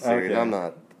GOAT series. Okay. I'm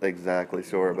not exactly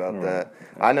sure about that.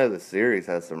 I know the series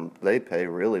has they pay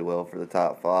really well for the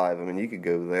top 5. I mean, you could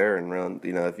go there and run,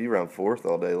 if you run 4th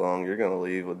all day long, you're going to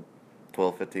leave with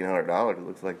 $1,200-$1,500, it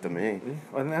looks like to me.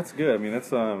 Well, and that's good. I mean,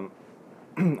 that's I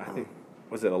think,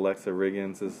 was it Alexa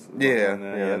Riggins?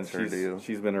 That's her deal.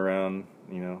 She's been around,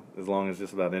 as long as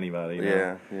just about anybody.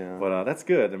 Yeah. But that's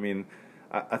good. I mean,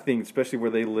 I think especially where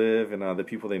they live and the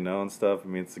people they know and stuff. I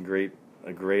mean, it's a great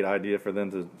idea for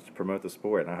them to promote the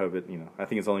sport, and I hope it. I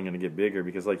think it's only going to get bigger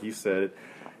because, like you said,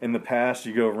 in the past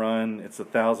you go run, it's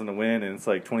 $1,000 to win, and it's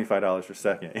like $25 for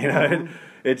second. You know,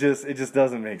 it just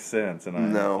doesn't make sense.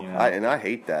 And I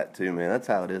hate that too, man. That's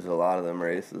how it is in a lot of them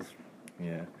races.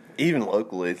 Yeah. Even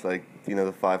locally, it's like, you know,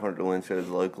 the 500 to win shows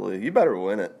locally. You better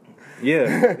win it.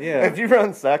 Yeah, yeah. If you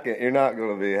run second, you're not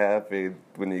going to be happy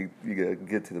when you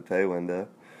get to the pay window.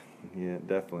 Yeah,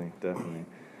 definitely.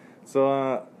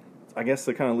 So, I guess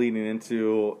kind of leading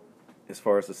into, as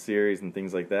far as the series and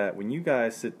things like that, when you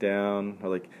guys sit down, or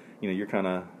like, you know, you're kind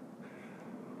of,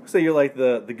 say you're like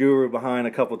the guru behind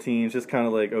a couple teams, just kind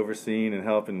of like overseeing and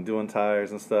helping, doing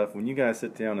tires and stuff. When you guys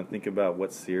sit down and think about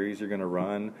what series you're going to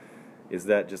run, is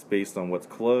that just based on what's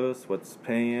close, what's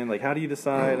paying? Like, how do you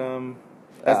decide?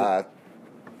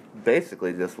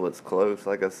 Basically just what's close.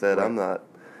 Like I said, Right.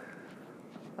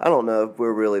 I don't know if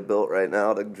we're really built right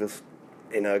now to just,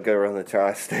 you know, go run the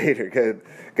tri-state or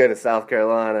go to South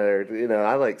Carolina, or, you know,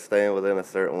 I like staying within a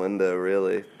certain window,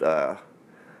 really. Kind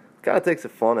of takes the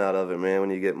fun out of it, man, when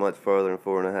you get much farther than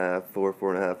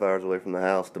 4.5 hours away from the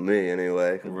house, to me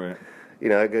anyway. Right. You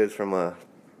know, it goes from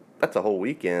that's a whole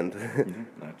weekend.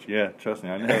 Yeah, trust me,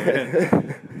 I know.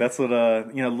 Man. That's what,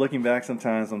 you know, looking back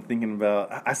sometimes I'm thinking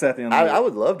about, I sat down. I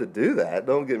would love to do that,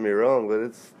 don't get me wrong,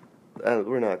 but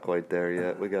we're not quite there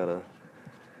yet. We gotta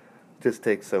just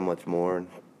take so much more, and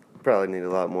probably need a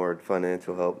lot more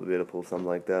financial help to be able to pull something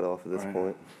like that off at this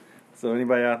point. So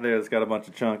anybody out there that's got a bunch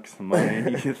of chunks of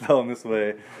money, you can throw them this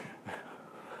way.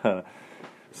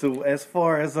 So as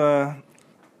far as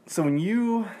so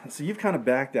you've kind of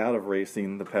backed out of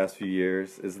racing the past few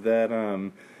years. Is that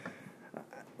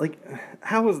like,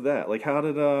 how was that? Like, how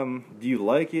did do you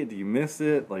like it? Do you miss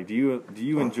it? Like, do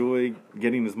you enjoy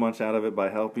getting as much out of it by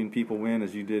helping people win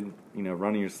as you did, you know,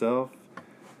 running yourself?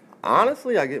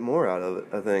 Honestly, I get more out of it,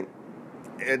 I think.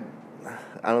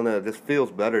 I don't know, it just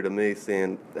feels better to me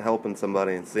helping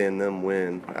somebody and seeing them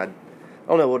win. I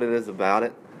don't know what it is about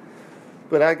it,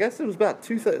 but I guess it was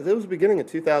it was the beginning of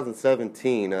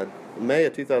 2017. May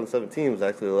of 2017 was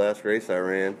actually the last race I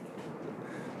ran.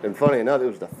 And funny enough, it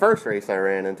was the first race I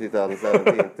ran in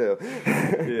 2017 too.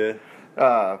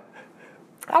 Yeah.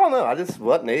 I don't know, I just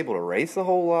wasn't able to race a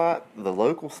whole lot. The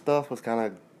local stuff was kind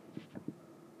of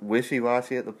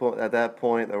wishy-washy at that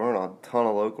point. There weren't a ton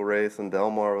of local racing.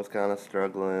 Delmar was kind of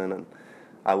struggling, and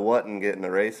I wasn't getting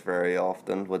to race very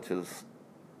often, which is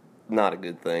not a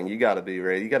good thing. You got to be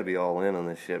ready. You got to be all in on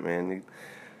this shit, man.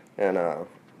 I don't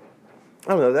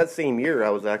know. That same year, I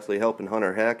was actually helping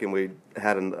Hunter Heck, and we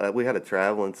had a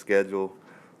traveling schedule,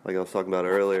 like I was talking about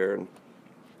earlier. And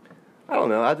I don't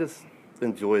know. I just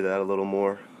enjoy that a little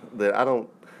more.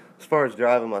 As far as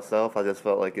driving myself, I just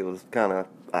felt like it was kind of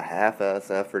a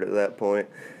half-ass effort at that point.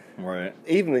 Right.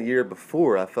 Even the year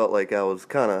before, I felt like I was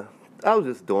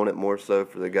just doing it more so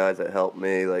for the guys that helped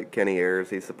me, like Kenny Ayers.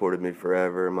 He supported me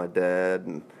forever, and my dad,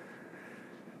 and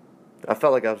I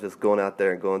felt like I was just going out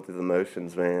there and going through the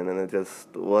motions, man, and it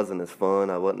just wasn't as fun.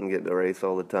 I wasn't getting to race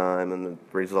all the time, and the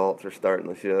results are starting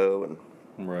to show. And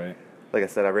Right. like I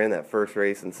said, I ran that first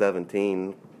race in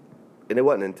 17, and it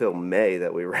wasn't until May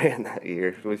that we ran that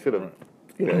year. We should have,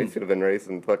 you know, he should have been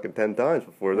racing fucking 10 times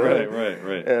before that.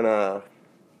 Right. And I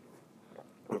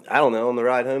don't know. On the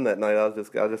ride home that night, I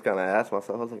just kind of asked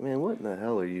myself, I was like, man, what in the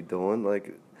hell are you doing?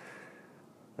 Like,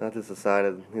 I just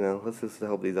decided, you know, let's just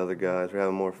help these other guys. We're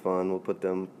having more fun. I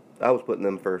was putting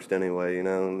them first anyway, you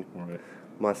know. And Right.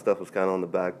 my stuff was kind of on the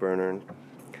back burner, and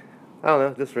I don't know,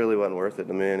 it just really wasn't worth it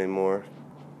to me anymore.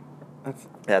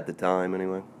 At the time,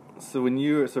 anyway. So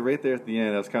right there at the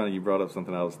end, that's kind of, you brought up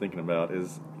something I was thinking about,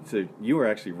 so you were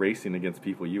actually racing against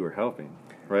people you were helping,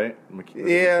 right?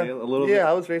 Yeah, Michaela, a little bit?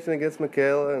 I was racing against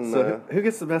Michaela, and So who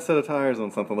gets the best set of tires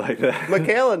on something like that?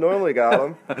 Michaela normally got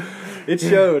them. It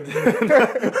showed.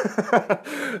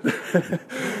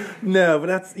 No, but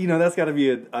that's got to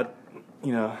be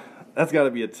that's got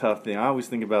to be a tough thing. I always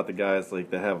think about the guys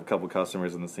like that have a couple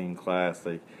customers in the same class,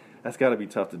 like. That's got to be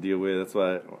tough to deal with. That's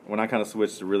why when I kind of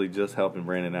switched to really just helping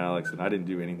Brandon and Alex, and I didn't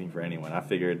do anything for anyone, I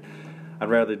figured I'd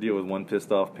rather deal with one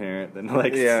pissed off parent than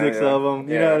like six of them.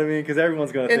 You know what I mean? Because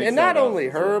everyone's going to think. And not only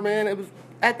her, man. It was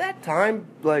at that time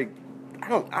like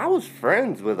I was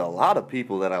friends with a lot of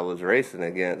people that I was racing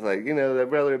against. Like, you know,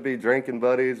 whether it be drinking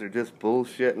buddies or just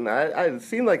bullshitting. It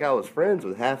seemed like I was friends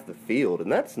with half the field,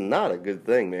 and that's not a good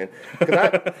thing, man.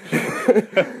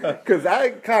 Because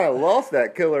I kind of lost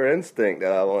that killer instinct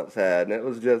that I once had, and it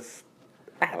was just,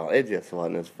 I don't know, it just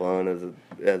wasn't as fun as it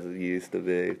used to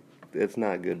be. It's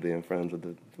not good being friends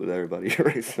with everybody you're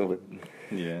racing with.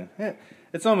 Yeah.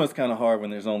 It's almost kind of hard when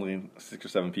there's only 6 or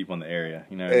 7 people in the area.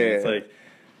 You know what I mean? It's like,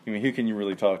 I mean, who can you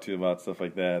really talk to about stuff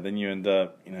like that? Then you end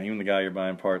up, even the guy you're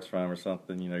buying parts from or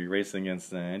something, you're racing against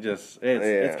them. It's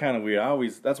kind of weird.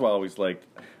 That's why I always liked,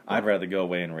 I'd rather go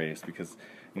away and race because,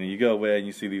 you go away and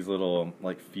you see these little,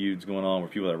 like, feuds going on where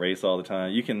people that race all the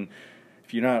time. You can,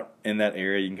 if you're not in that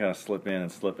area, you can kind of slip in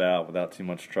and slip out without too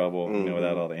much trouble,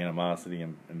 without all the animosity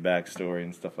and backstory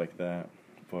and stuff like that.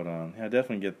 But, I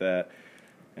definitely get that.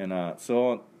 And,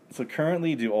 So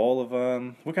currently, do all of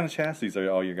what kind of chassis are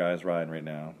all your guys riding right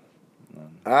now?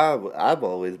 I've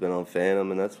always been on Phantom,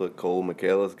 and that's what Cole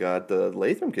Michaela's got. The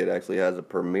Latham kid actually has a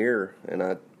Premier, and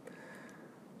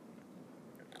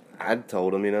I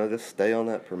told him, just stay on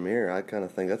that Premier. I kind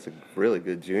of think that's a really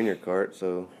good junior kart,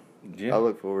 so I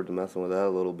look forward to messing with that a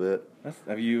little bit.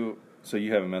 So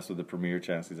you haven't messed with the Premier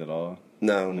chassis at all?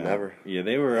 No, never. Yeah,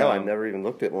 they were. No, I never even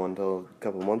looked at one until a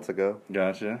couple months ago.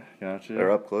 Gotcha.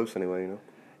 They're up close anyway,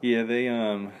 Yeah, they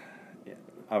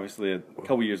obviously a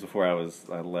couple years before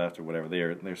I left or whatever,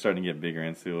 they're starting to get bigger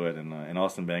into it, and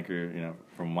Austin Banker,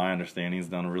 from my understanding, has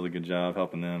done a really good job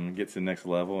helping them get to the next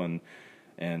level,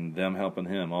 and them helping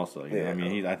him also. I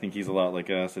mean, I think he's a lot like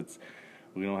us.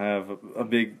 We don't have a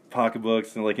big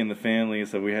pocketbooks like in the family,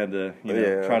 so we had to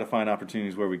try to find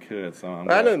opportunities where we could. So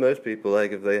I know most people,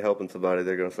 like, if they're helping somebody,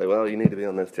 they're going to say, well, you need to be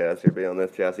on this chassis or be on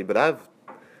this chassis, but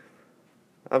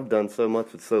I've done so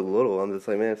much with so little. I'm just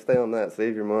like, man, stay on that.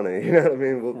 Save your money. You know what I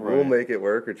mean? We'll make it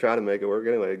work or try to make it work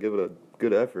anyway. Give it a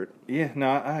good effort. Yeah, no,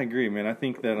 I agree, man. I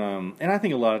think that, and I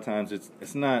think a lot of times it's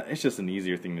just an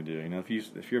easier thing to do.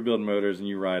 If you're building motors and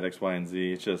you ride X, Y, and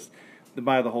Z, it's just to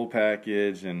buy the whole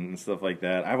package and stuff like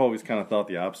that. I've always kind of thought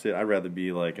the opposite. I'd rather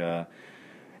be like,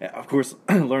 of course,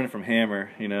 learning from Hammer.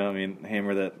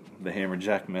 The Hammer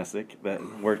Jack Messick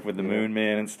that worked with the Moon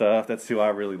Man and stuff. That's who I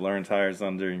really learned tires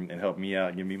under and helped me out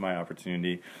and give me my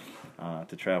opportunity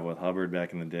to travel with Hubbard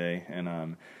back in the day.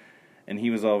 And he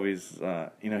was always,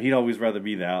 he'd always rather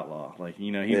be the outlaw. Like,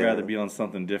 he'd rather be on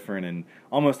something different and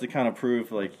almost to kind of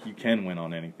prove like you can win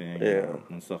on anything.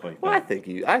 And stuff like that. Well, I think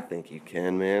you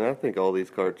can, man. I think all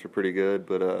these carts are pretty good,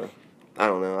 but I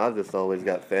don't know. I've just always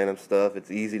got Phantom stuff.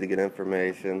 It's easy to get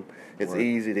information. It's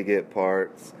easy to get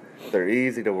parts. They're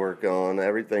easy to work on.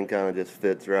 Everything kind of just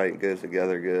fits right and goes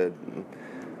together good. And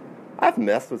I've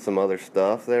messed with some other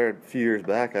stuff. There a few years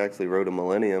back, I actually rode a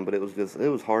Millennium, but it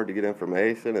was hard to get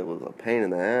information. It was a pain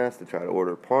in the ass to try to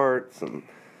order parts, and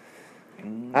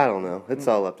I don't know. It's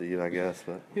all up to you, I guess.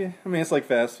 But yeah, I mean, it's like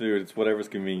fast food. It's whatever's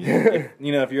convenient.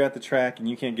 If you're at the track and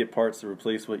you can't get parts to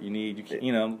replace what you need,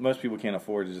 most people can't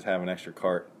afford to just have an extra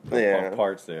cart of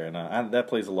parts there, and that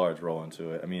plays a large role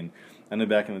into it. I mean, I know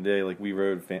back in the day, like, we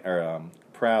rode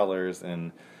Prowlers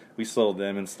and we sold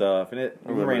them and stuff, and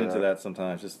we ran into that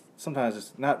sometimes. Just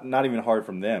not even hard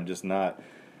from them, just not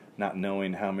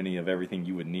knowing how many of everything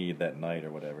you would need that night or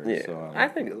whatever. Yeah, so, I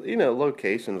think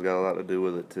location's got a lot to do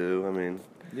with it too. I mean,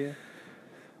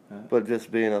 but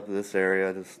just being up to this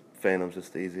area, Phantom's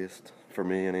just the easiest for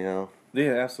me anyhow.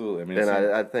 Yeah, absolutely. I mean, and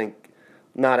I think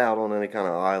not out on any kind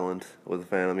of island with a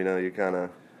Phantom. You kind of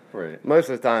most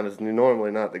of the time it's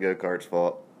normally not the go-kart's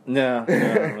fault. No,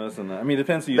 listen. I mean, it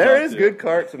depends who you There is good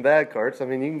carts and bad carts. I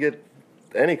mean, you can get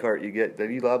any cart you get.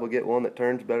 You liable to get one that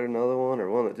turns better than another one, or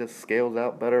one that just scales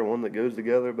out better, one that goes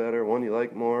together better, one you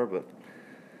like more. But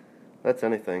that's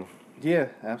anything. Yeah,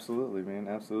 absolutely, man,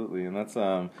 absolutely. And that's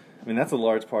that's a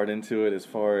large part into it as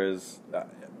far as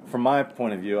from my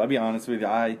point of view. I'll be honest with you.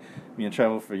 I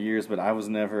traveled for years, but I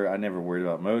never worried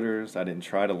about motors. I didn't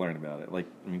try to learn about it. Like,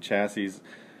 chassis.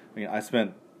 I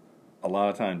spent a lot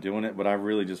of time doing it, but I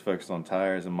really just focused on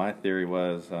tires. And my theory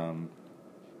was,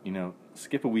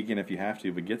 skip a weekend if you have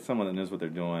to, but get someone that knows what they're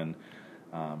doing.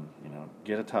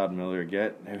 Get a Todd Miller,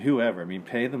 get whoever.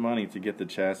 Pay the money to get the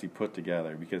chassis put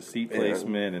together, because seat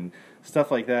placement and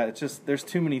stuff like that, it's just, there's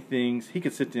too many things. He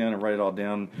could sit down and write it all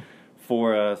down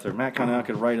for us, or Matt Connell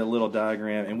could write a little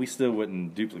diagram, and we still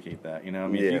wouldn't duplicate that.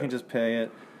 If you can just pay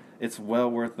it, it's well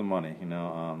worth the money.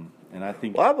 And I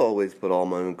think I've always put all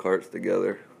my own carts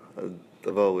together.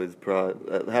 I've always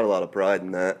had a lot of pride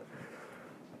in that.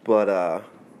 But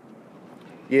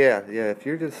yeah, if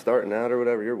you're just starting out or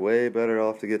whatever, you're way better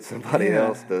off to get somebody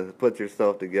else to put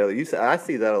yourself together. I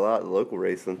see that a lot in local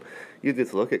racing. You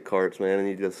just look at carts, man,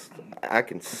 and I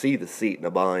can see the seat in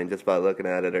a bind just by looking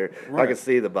at it, or I can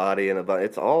see the body in a bind.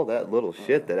 It's all that little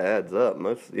shit that adds up.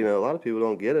 Most, a lot of people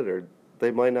don't get it, or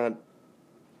they might not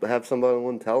have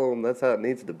somebody tell them that's how it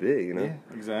needs to be, Yeah,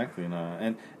 exactly.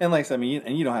 And like I said,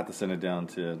 and you don't have to send it down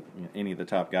to any of the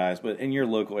top guys, but in your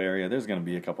local area, there's going to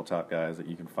be a couple top guys that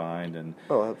you can find. And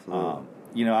absolutely.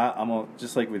 I'm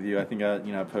just like with you. I think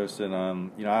I posted. I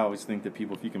always think that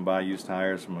people, if you can buy used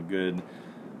tires from a good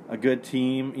a good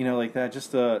team, like that,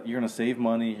 just you're going to save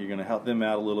money, you're going to help them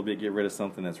out a little bit, get rid of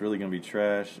something that's really going to be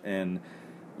trash, and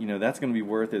that's going to be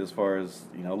worth it as far as,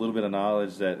 a little bit of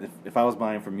knowledge that if I was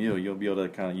buying from you, you'll be able to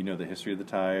kind of, the history of the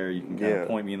tire, you can kind of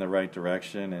point me in the right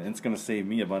direction, and it's going to save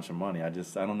me a bunch of money. I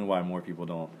don't know why more people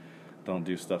don't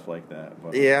do stuff like that.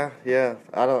 But yeah,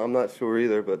 I'm not sure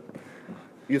either, but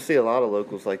you see a lot of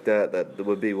locals like that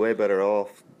would be way better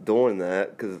off doing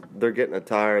that because they're getting a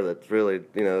tire that's really,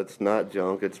 it's not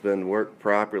junk, it's been worked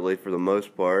properly for the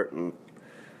most part, and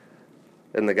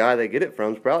the guy they get it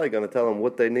from is probably going to tell them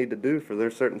what they need to do for their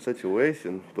certain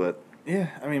situation. But yeah,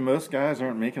 most guys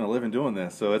aren't making a living doing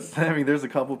this. So it's, there's a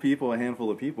handful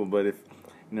of people. But if,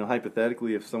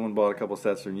 hypothetically, if someone bought a couple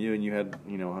sets from you and you had,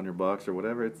 $100 or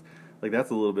whatever, it's like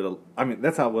that's a little bit of.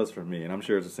 That's how it was for me, and I'm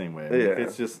sure it's the same way.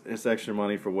 It's extra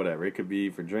money for whatever. It could be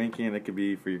for drinking. It could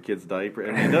be for your kid's diaper.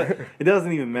 It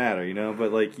doesn't even matter,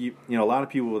 But like a lot of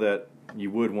people that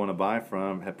you would want to buy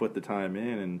from have put the time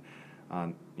in and.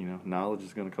 Knowledge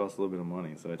is going to cost a little bit of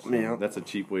money, so that's a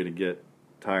cheap way to get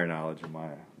tire knowledge, in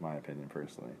my opinion,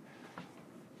 personally.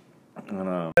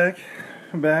 Back,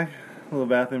 a little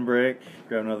bathroom break,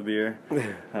 grab another beer,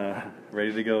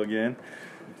 ready to go again.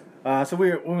 So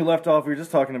when we left off, we were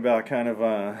just talking about kind of,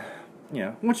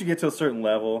 once you get to a certain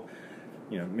level,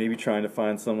 maybe trying to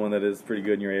find someone that is pretty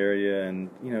good in your area, and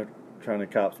trying to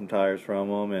cop some tires from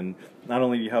them, and not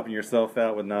only are you helping yourself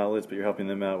out with knowledge, but you're helping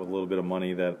them out with a little bit of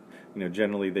money that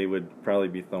generally they would probably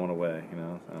be thrown away.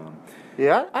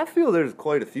 Yeah, I feel there's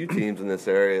quite a few teams in this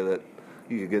area that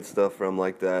you could get stuff from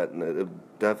like that, and it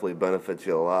definitely benefits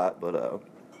you a lot. But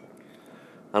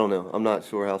I don't know. I'm not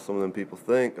sure how some of them people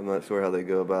think. I'm not sure how they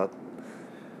go about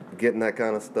getting that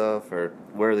kind of stuff or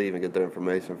where they even get their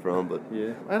information from. But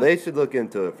they should look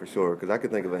into it for sure, because I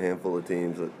could think of a handful of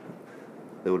teams that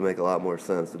it would make a lot more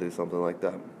sense to do something like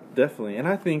that. Definitely, and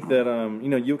I think that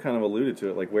you kind of alluded to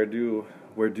it. Like, where do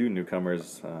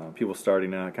newcomers, people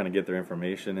starting out, kind of get their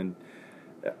information? And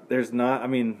there's not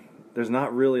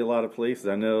really a lot of places.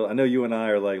 I know you and I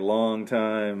are like long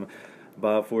time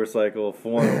Bob Forcycle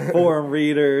forum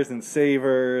readers and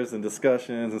savers and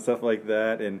discussions and stuff like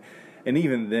that. And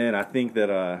even then, I think that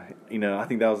I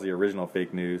think that was the original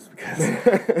fake news, because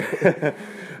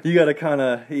you got to kind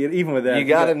of, even with that, you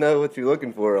got to know what you're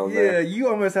looking for on there. Yeah, you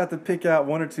almost have to pick out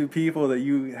one or two people that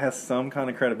you have some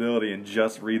kind of credibility and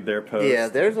just read their posts. Yeah,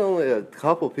 there's only a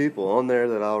couple people on there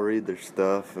that I'll read their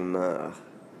stuff, and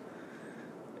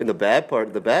the bad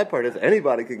part is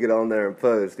anybody could get on there and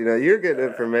post. You're getting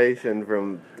information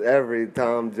from every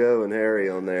Tom, Joe, and Harry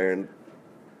on there, and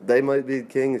they might be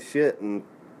king of shit and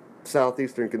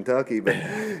southeastern Kentucky, but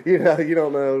you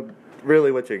don't know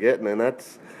really what you're getting, and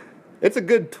it's a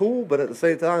good tool, but at the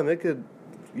same time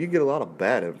you get a lot of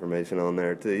bad information on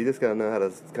there too. You just gotta know how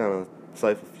to kind of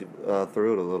siphon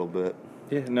through it a little bit.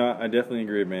 Yeah, no, I definitely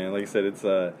agree, man. Like I said, it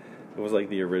was like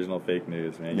the original fake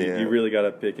news, man. You really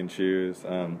gotta pick and choose.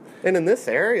 And in this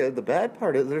area, the bad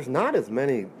part is there's not as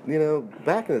many.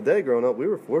 Back in the day, growing up, we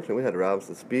were fortunate. We had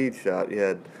Robinson Speed Shop. You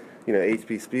had,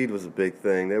 HP Speed was a big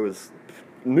thing. There was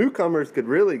newcomers could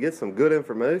really get some good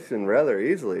information rather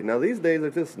easily. Now, these days,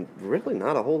 there's just really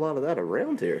not a whole lot of that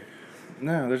around here.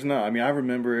 No, there's not. I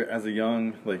remember as a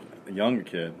younger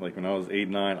kid, like when I was 8,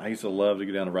 9, I used to love to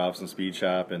go down to Robinson Speed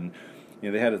Shop, and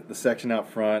they had the section out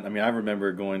front. I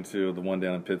remember going to the one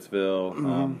down in Pittsville,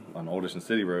 on Alderson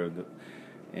City Road,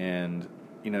 and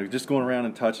just going around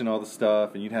and touching all the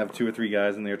stuff, and you'd have 2 or 3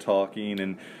 guys in there talking,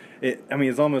 and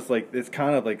it's almost like, it's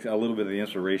kind of like a little bit of the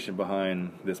inspiration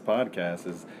behind this podcast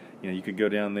is, you could go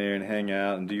down there and hang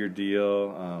out and do your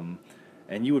deal,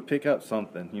 and you would pick up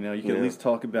something. You could at least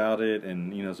talk about it,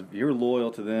 and, if you're loyal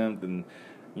to them,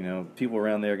 then, people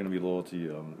around there are going to be loyal to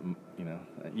you.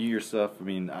 You yourself,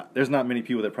 there's not many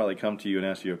people that probably come to you and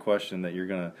ask you a question that you're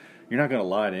not going to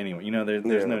lie to anyone.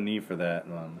 There's no need for that.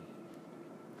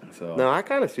 So no, I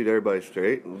kind of shoot everybody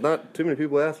straight. Not too many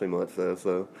people ask me much, though.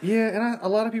 So yeah, and a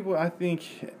lot of people, I think,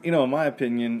 in my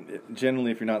opinion,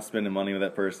 generally, if you're not spending money with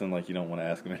that person, like, you don't want to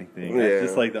ask them anything. Yeah. That's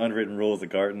just like the unwritten rules of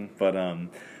Garden. But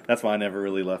that's why I never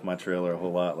really left my trailer a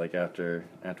whole lot. Like after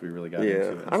we really got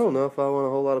into it. I don't know if I want a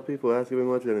whole lot of people asking me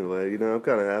much anyway. I'm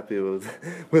kind of happy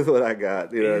with what I got.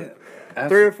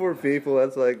 3 or 4 people.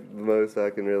 That's like the most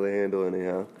I can really handle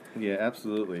anyhow. Yeah,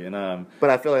 absolutely. And but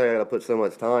I feel like I got to put so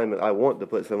much time. I want to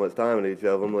put so much time in each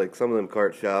of them. Like some of them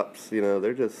cart shops,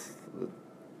 they're just.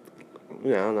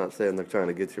 I'm not saying they're trying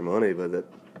to get your money, but that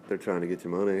they're trying to get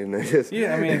your money, and they just.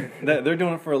 Yeah, they're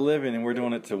doing it for a living, and we're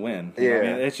doing it to win. Yeah.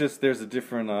 It's just there's a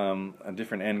different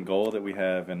end goal that we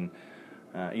have, and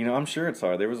I'm sure it's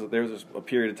hard. There was a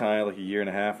period of time, like a year and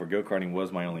a half, where go-karting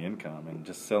was my only income, and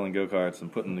just selling go-karts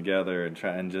and putting them together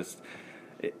and just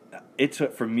it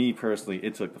took, for me personally,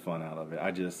 it took the fun out of it.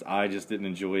 I just didn't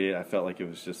enjoy it. I felt like it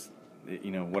was just,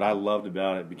 what I loved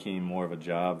about it became more of a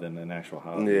job than an actual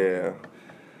hobby. Yeah,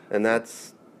 and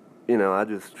that's, I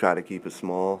just try to keep it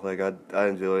small. Like I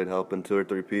enjoyed helping 2 or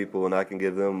 3 people, and I can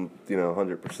give them,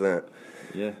 100%.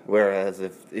 Yeah. Whereas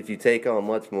if you take on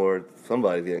much more,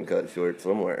 somebody's getting cut short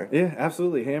somewhere. Yeah,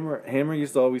 absolutely. Hammer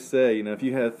used to always say, if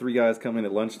you had 3 guys come in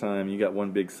at lunchtime, you got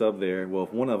one big sub there. Well,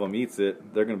 if one of them eats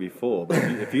it, they're going to be full. But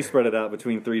if you spread it out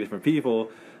between 3 different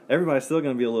people, everybody's still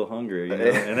going to be a little hungry.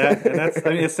 And that's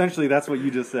essentially that's what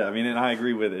you just said. And I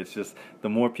agree with it. It's just the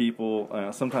more people,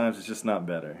 sometimes it's just not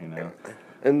better.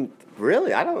 And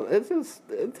really,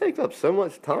 it takes up so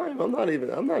much time. I'm not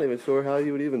even sure how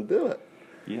you would even do it.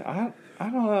 Yeah, I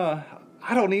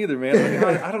don't either, man.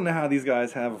 I don't know how these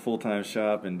guys have a full-time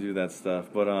shop and do that stuff.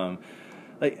 But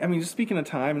just speaking of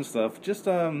time and stuff, just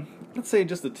let's say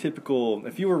just a typical,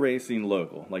 if you were racing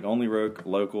local, like only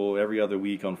local every other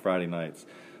week on Friday nights,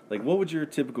 like what would your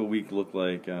typical week look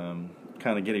like?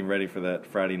 Kind of getting ready for that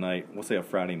Friday night, we'll say a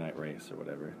Friday night race or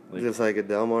whatever. Just like at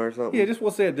Del Mar or something? Yeah,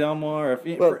 we'll say at Del Mar.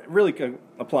 It really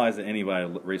applies to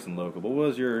anybody racing local. But what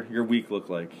does your week look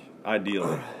like,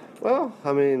 ideally? Well,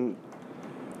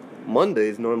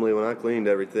 Mondays normally when I cleaned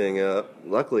everything up.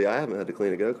 Luckily, I haven't had to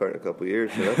clean a go-kart in a couple of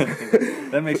years. So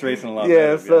that's that makes racing a lot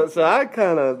better. Yeah, so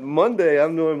I Monday,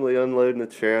 I'm normally unloading the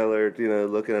trailer,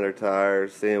 looking at our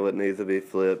tires, seeing what needs to be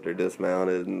flipped or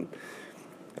dismounted, and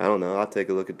I don't know, I'll take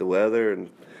a look at the weather, and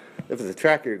if it's a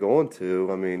track you're going to,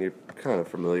 you're kind of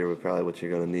familiar with probably what you're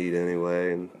going to need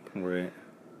anyway, and right.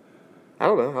 I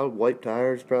don't know, I'll wipe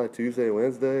tires probably Tuesday,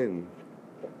 Wednesday, and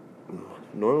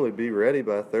normally be ready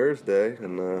by Thursday,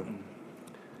 and I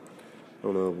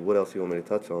don't know what else you want me to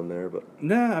touch on there, but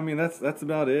no, that's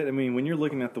about it. When you're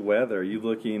looking at the weather, are you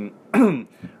looking?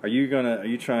 Are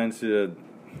you trying to?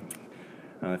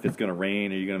 If it's going to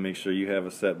rain, are you going to make sure you have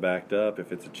a set backed up?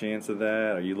 If it's a chance of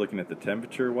that, are you looking at the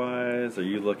temperature wise? Are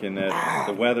you looking at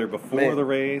the weather before the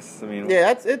race?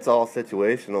 Yeah, it's all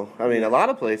situational. A lot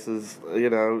of places,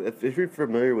 if you're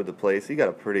familiar with the place, you got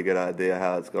a pretty good idea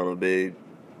how it's going to be.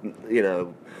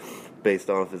 Based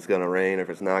on if it's going to rain or if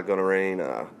it's not going to rain.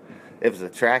 If it's a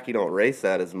track you don't race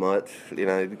at as much, you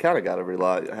kind of got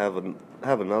to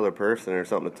have another person or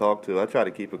something to talk to. I try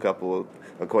to keep a couple of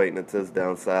acquaintances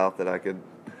down south that I could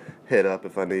hit up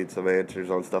if I need some answers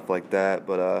on stuff like that.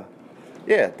 But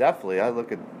yeah, definitely. I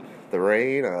look at the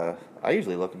rain. I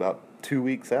usually look about 2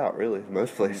 weeks out, really,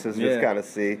 most places. Yeah. Just kind of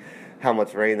see how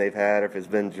much rain they've had, or if it's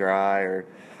been dry, or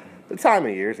the time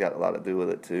of year's got a lot to do with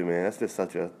it too, man. It's just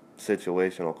such a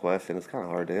situational question. It's kind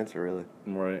of hard to answer, really.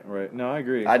 Right. No, I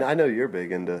agree. I know you're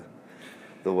big into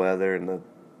the weather and the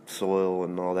soil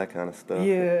and all that kind of stuff.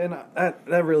 Yeah, and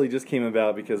that really just came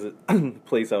about because the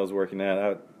place I was working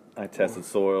at, I tested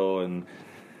soil, and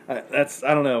I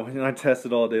don't know. I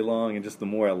tested all day long, and just the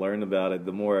more I learned about it,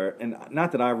 the more. And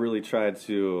not that I really tried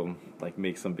to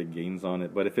make some big gains on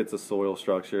it, but if it's a soil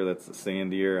structure that's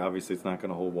sandier, obviously it's not going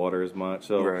to hold water as much.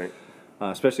 So, right.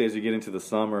 Especially as you get into the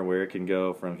summer, where it can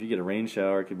go from, if you get a rain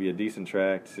shower, it could be a decent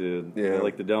track to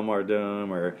like the Del Mar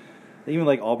Dome, or even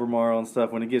like Albemarle and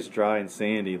stuff. When it gets dry and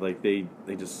sandy,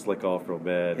 they just slick off real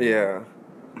bad. Yeah.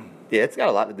 Yeah, it's got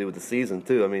a lot to do with the season,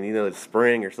 too. It's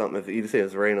spring or something. If you say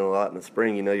it's raining a lot in the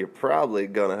spring, you're probably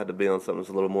going to have to be on something that's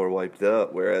a little more wiped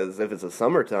up. Whereas if it's a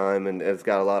summertime and it's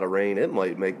got a lot of rain, it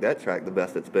might make that track the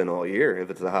best it's been all year. If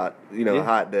it's a hot, a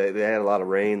hot day, they had a lot of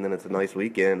rain, then it's a nice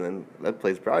weekend, and that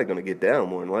place is probably going to get down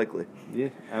more than likely. Yeah,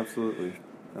 absolutely.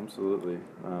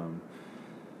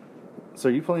 So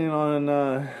are you planning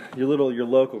on your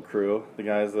local crew, the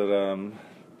guys that,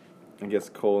 I guess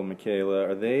Cole and Michaela,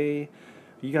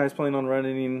 are you guys planning on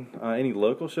running any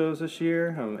local shows this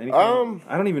year?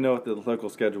 I don't even know what the local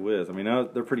schedule is.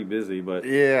 They're pretty busy, but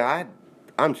yeah,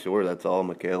 I'm sure that's all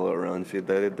Michaela runs.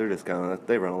 They're just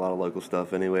they run a lot of local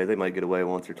stuff anyway. They might get away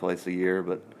once or twice a year,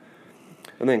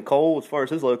 and then Cole, as far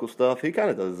as his local stuff, he kind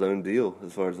of does his own deal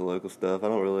as far as the local stuff.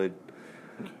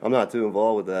 I'm not too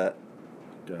involved with that.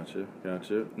 Gotcha.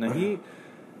 Now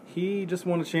he just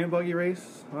won a champ buggy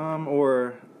race,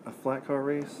 or a flat car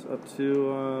race up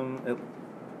to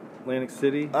Atlantic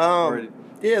City.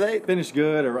 Yeah, they finished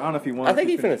good, or I don't know if he won. I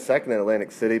think he finished second at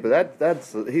Atlantic City, but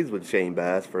he's with Shane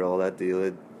Bass for all that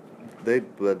deal.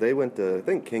 They went to, I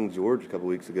think, King George a couple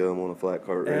weeks ago and won a flat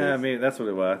cart race. Yeah, that's what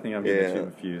it was. I think I'm getting too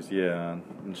confused. Yeah,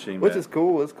 and Shane Which Bass. is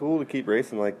cool. It's cool to keep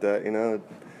racing like that,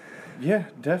 Yeah,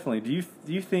 definitely. Do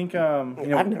you think?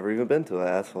 I've never even been to an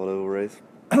asphalt oval race.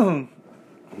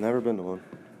 Never been to one.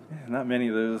 Not many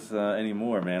of those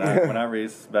anymore, man. When I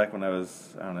raced back when I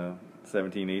was, I don't know,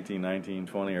 17, 18, 19,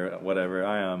 20 or whatever,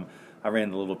 I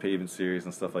ran the little pavement series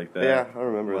and stuff like that. Yeah, I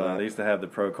remember that. They used to have the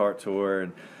Pro Kart Tour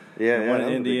and one in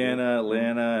that Indiana,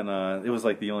 Atlanta, and it was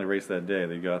like the only race that day.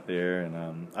 They got there,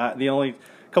 and the only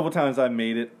couple times I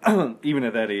made it, even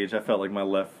at that age, I felt like my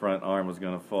left front arm was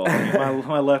going to fall. I mean,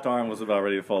 my left arm was about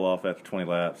ready to fall off after 20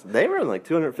 laps. They were in like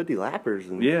 250 lappers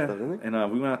and stuff, didn't they?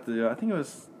 And we went out to, I think it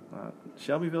was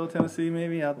Shelbyville, Tennessee,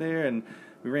 maybe out there, and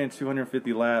we ran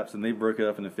 250 laps, and they broke it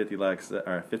up into 50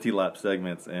 lap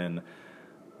segments, and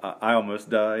I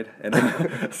almost died. And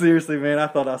then, seriously, man, I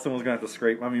thought someone was going to have to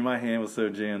scrape. I mean, my hand was so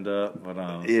jammed up. But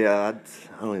yeah,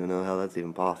 I don't even know how that's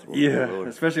even possible. Yeah,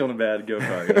 especially on a bad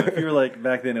go-kart. You know? If you were like,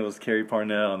 back then it was Kerry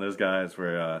Parnell, and those guys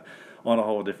were on a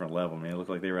whole different level, man. It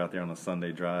looked like they were out there on a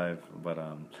Sunday drive. But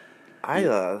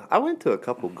I went to a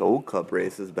couple Gold Cup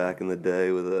races back in the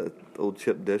day with an old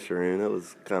Chip Disharoon. It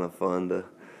was kind of fun to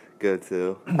go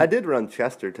to. I did run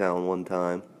Chestertown one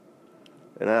time,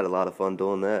 and I had a lot of fun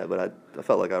doing that, but I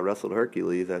felt like I wrestled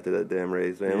Hercules after that damn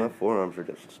race, man. My forearms were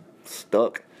just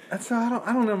stuck. I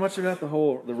don't know much about the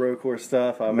road course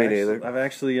stuff. Me neither. I've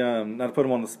actually not to put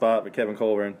him on the spot, but Kevin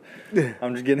Colburn.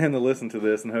 I'm just getting him to listen to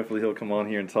this, and hopefully he'll come on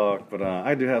here and talk. But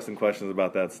I do have some questions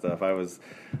about that stuff. I was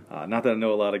not that I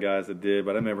know a lot of guys that did,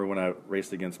 but I remember when I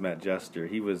raced against Matt Jester.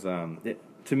 He was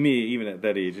to me, even at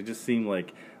that age, it just seemed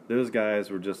like those guys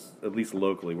were just, at least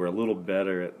locally, were a little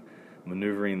better at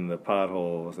maneuvering the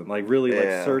potholes and like really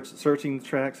like searching the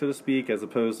track, so to speak, as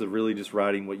opposed to really just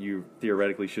riding what you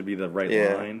theoretically should be the right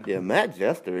line. Yeah, Matt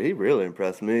Jester, he really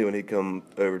impressed me when he come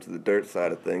over to the dirt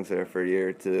side of things there for a year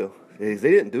or two. He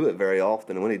didn't do it very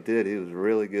often, and when he did, he was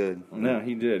really good. No,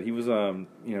 he did. He was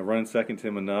running second to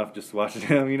him enough, just watching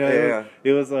him.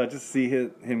 It was just to see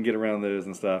him get around those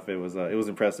and stuff. It was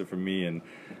impressive for me. And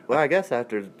well, I guess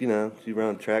after you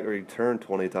run a track where you turn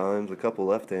 20 times, a couple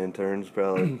left-hand turns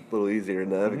probably a little easier to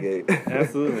navigate.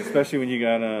 Absolutely, especially when you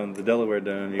got the Delaware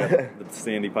Dome, you got the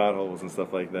sandy potholes and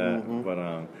stuff like that. Mm-hmm.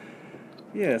 But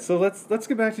yeah, so let's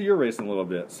get back to your racing a little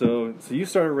bit. So you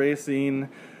started racing.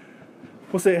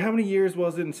 We'll say, how many years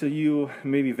was it until you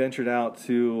maybe ventured out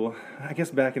to, I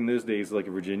guess back in those days, like a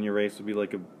Virginia race would be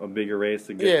like a bigger race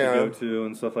to go to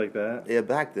and stuff like that? Yeah,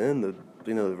 back then, the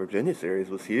Virginia series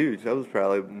was huge. That was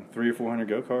probably 300 or 400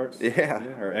 go-karts? Yeah.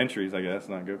 Or entries, I guess,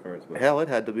 not go-karts. But. Hell, it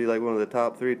had to be like one of the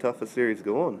top 3 toughest series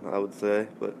going, I would say.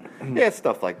 But yeah,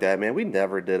 stuff like that, man. We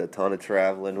never did a ton of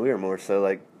traveling. We were more so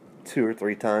like 2 or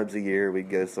 3 times a year we'd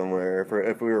go somewhere.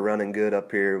 If we were running good up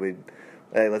here,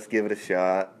 hey, let's give it a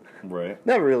shot. Right.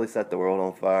 Never really set the world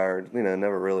on fire.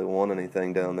 Never really won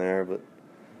anything down there, but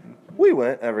we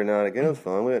went every now and again. It was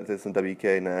fun. We went to some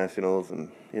WK Nationals, and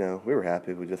we were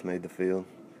happy we just made the field.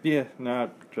 Yeah,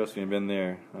 no, trust me, I've been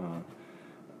there.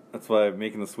 That's why I'm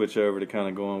making the switch over to kind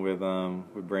of going with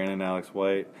Brandon and Alex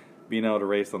White, being able to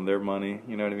race on their money.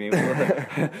 You know what I mean?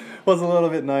 Was a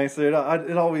little bit nicer.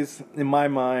 It always, in my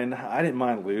mind, I didn't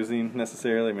mind losing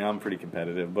necessarily. I mean, I'm pretty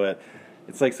competitive, but.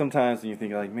 It's like sometimes when you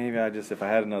think like maybe if I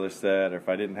had another set or if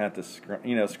I didn't have to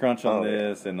scrunch on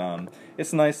this, and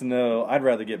it's nice to know. I'd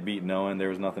rather get beat knowing there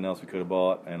was nothing else we could have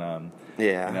bought, and I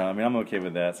mean I'm okay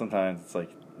with that. Sometimes it's like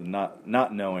not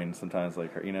knowing. Sometimes I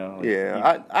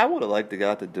would have liked to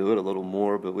got to do it a little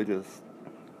more, but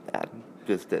that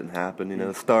just didn't happen.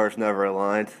 The stars never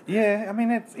aligned. Yeah, I mean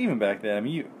it's even back then. I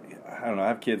mean I don't know. I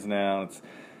have kids now. It's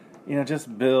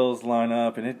just bills line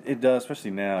up, and it does, especially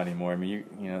now anymore. I mean,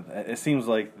 it seems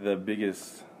like the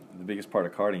biggest part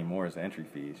of karting anymore is entry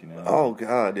fees. Oh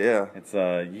God, yeah. It's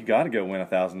you got to go win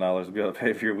 $1,000 to be able to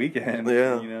pay for your weekend.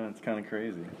 Yeah. It's kind of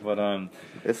crazy, but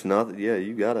it's not. Yeah,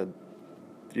 you're gonna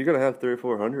have 300 or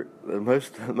 400.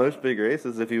 Most big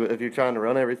races, if you're trying to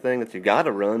run everything that you got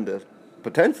to run to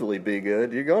potentially be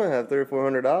good, you're gonna have $300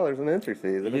 or $400 in entry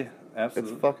fees. Yeah,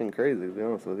 absolutely. It's fucking crazy, to be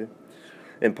honest with you.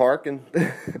 And parking.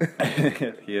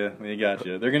 Yeah, they got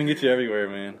you. They're going to get you everywhere,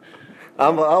 man. I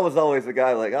was always the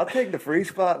guy like, I'll take the free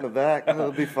spot in the back.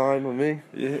 It'll be fine with me.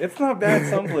 Yeah, it's not bad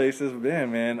some places, but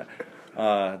man,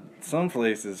 some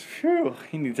places, phew,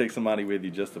 you need to take somebody with you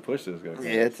just to push those guys.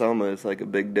 Yeah, it's almost like a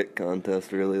big dick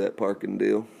contest, really, that parking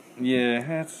deal.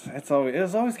 Yeah, it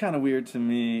was always kind of weird to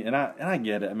me, and I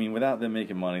get it. I mean, without them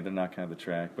making money, they're not kind of the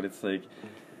track. But it's like,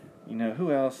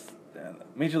 who else?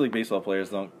 Major League Baseball players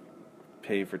don't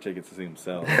pay for tickets to see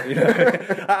themselves.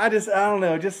 I don't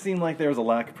know. It just seemed like there was a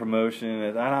lack of promotion.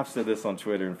 And I've said this on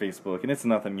Twitter and Facebook, and it's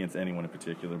nothing against anyone in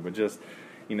particular, but just,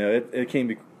 it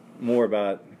came more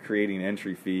about creating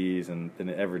entry fees than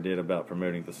it ever did about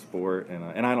promoting the sport. And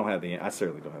I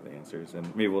certainly don't have the answers.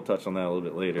 And maybe we'll touch on that a little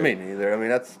bit later. Me neither. I mean,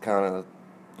 that's kind of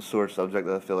sore subject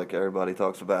that I feel like everybody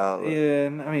talks about. Yeah,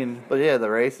 and I mean, But yeah, the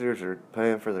racers are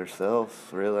paying for themselves,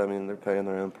 really. I mean, they're paying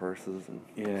their own purses. And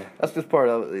yeah, that's just part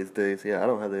of it these days. Yeah, I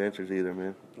don't have the answers either,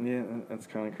 man. yeah, that's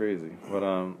kind of crazy. But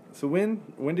so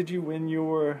when did you win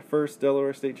your first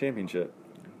Delaware State Championship?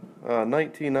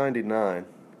 1999.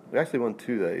 We actually won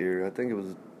 2 that year. I think it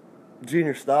was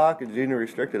junior stock and junior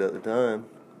restricted at the time.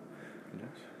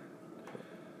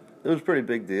 It was a pretty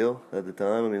big deal at the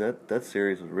time. I mean, that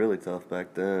series was really tough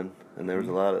back then, and there was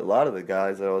a lot of the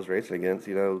guys that I was racing against.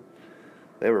 You know,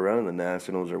 they were running the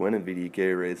nationals or winning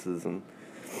VDK races and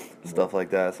stuff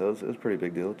like that. So it was a pretty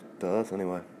big deal to us,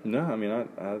 anyway. No, I mean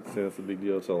I'd say that's a big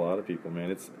deal to a lot of people, man.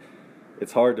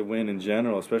 It's hard to win in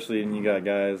general, especially when you got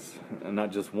guys,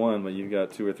 not just one, but you've got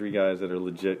 2 or 3 guys that are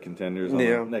legit contenders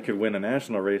that could win a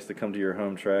national race to come to your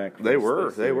home track. They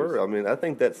were. I mean, I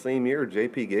think that same year,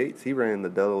 J.P. Gates, he ran the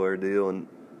Delaware deal, and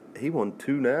he won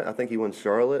 2 I think he won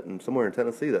Charlotte and somewhere in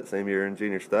Tennessee that same year in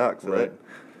junior stock. So that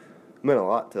meant a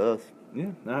lot to us.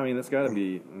 Yeah, I mean it's got to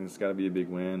be a big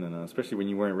win, and especially when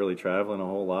you weren't really traveling a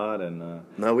whole lot, and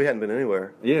no, we hadn't been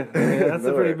anywhere. Yeah, that's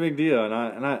a pretty big deal, and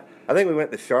I think we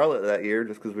went to Charlotte that year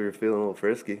just because we were feeling a little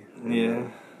frisky. Yeah,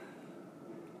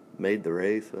 made the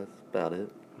race. That's about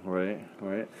it. Right.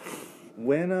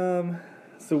 When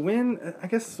I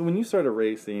guess when you started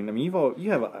racing, I mean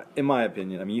you have in my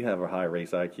opinion, I mean you have a high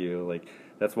race IQ. Like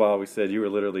that's why I always said you were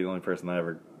literally the only person I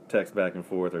ever text back and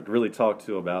forth or really talk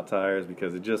to about tires,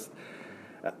 because it just.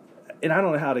 And I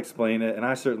don't know how to explain it, and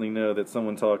I certainly know that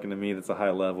someone talking to me that's a high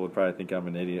level would probably think I'm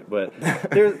an idiot. But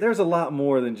there's a lot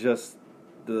more than just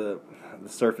the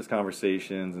surface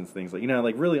conversations and things like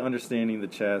like really understanding the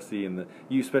chassis and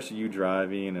especially you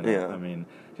driving, and I mean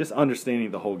just understanding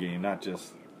the whole game, not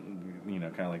just kind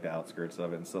of like the outskirts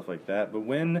of it and stuff like that. But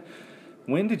when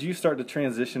did you start to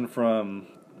transition from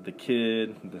the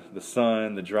kid, the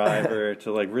son, the driver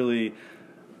to like really?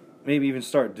 Maybe even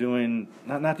start doing,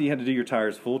 not that you had to do your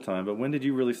tires full time, but when did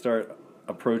you really start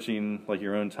approaching like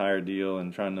your own tire deal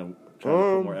and trying to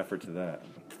put more effort to that?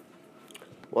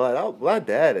 Well, my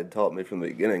dad had taught me from the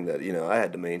beginning that I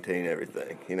had to maintain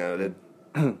everything.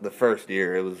 The first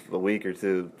year, it was a week or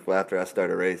 2 after I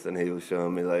started racing, he was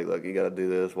showing me like, look, you got to do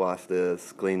this, wash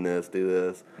this, clean this, do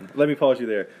this. Let me pause you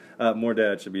there. More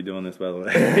dads should be doing this, by the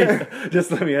way.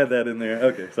 Just let me add that in there.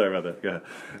 Okay, sorry about that. Go ahead.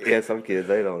 Yeah, some kids,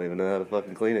 they don't even know how to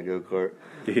fucking clean a go-kart.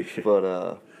 But,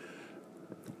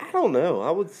 I don't know. I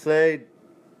would say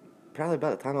probably by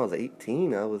the time I was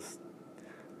 18,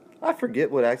 I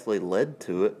forget what actually led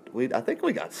to it. I think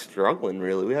we got struggling,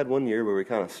 really. We had one year where we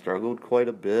kind of struggled quite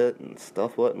a bit, and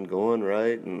stuff wasn't going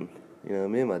right, and...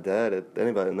 me and my dad, if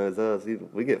anybody knows us,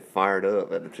 we get fired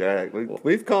up at the track.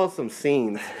 We've caused some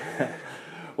scenes.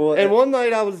 And one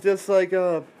night I was just like,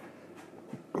 I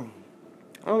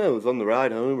don't know, it was on the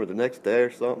ride home or the next day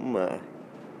or something. I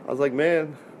was like,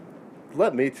 man,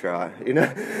 let me try,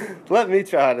 let me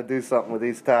try to do something with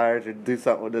these tires or do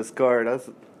something with this car.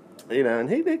 And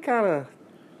he did kind of,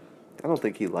 I don't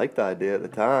think he liked the idea at the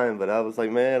time, but I was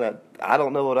like, man, I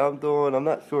don't know what I'm doing. I'm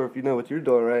not sure if you know what you're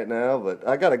doing right now, but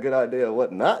I got a good idea of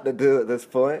what not to do at this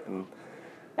point. And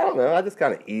I don't know, I just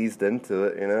kind of eased into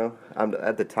it,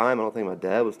 at the time, I don't think my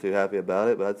dad was too happy about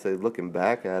it, but I'd say looking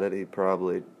back at it, he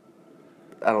probably,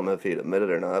 I don't know if he'd admit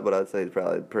it or not, but I'd say he's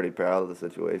probably pretty proud of the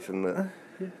situation.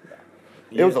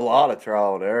 It was a lot of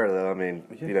trial and error, though. I mean,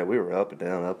 we were up and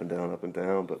down, up and down, up and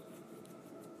down, but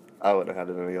I wouldn't have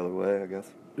had it any other way, I guess.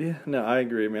 Yeah, no, I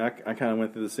agree. I mean, I kind of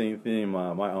went through the same thing.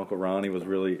 My Uncle Ronnie was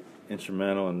really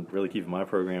instrumental in really keeping my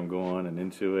program going and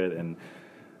into it, and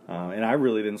I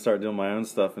really didn't start doing my own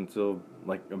stuff until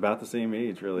like about the same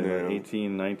age, really, like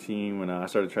 18, 19, when I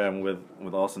started traveling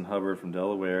with Austin Hubbard from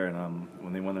Delaware, and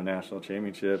when they won their national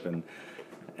championship, and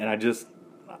I just.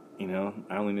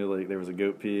 I only knew like there was a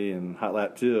goat pee and hot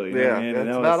lap too. You know what I mean?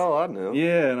 That's about all I know.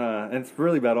 Yeah, and it's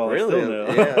really about all I still know.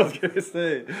 Yeah. I was gonna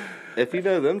say, if you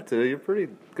know them two, you're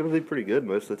gonna be pretty good in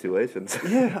most situations.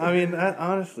 Yeah, I mean,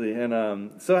 honestly,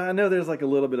 and so I know there's like a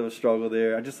little bit of a struggle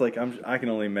there. I just like I can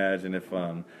only imagine if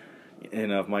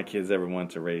if my kids ever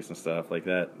want to race and stuff like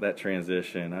that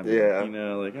transition. I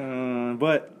mean,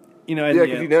 but.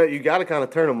 Because you got to kind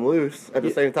of turn them loose. At the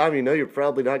same time, you're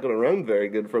probably not going to run very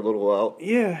good for a little while.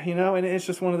 Yeah, and it's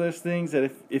just one of those things that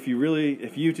if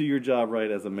you do your job right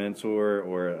as a mentor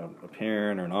or a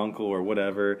parent or an uncle or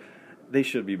whatever, they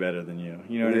should be better than you.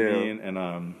 You know what I mean?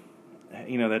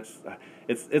 And that's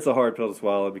it's a hard pill to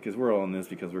swallow because we're all in this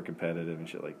because we're competitive and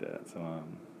shit like that. So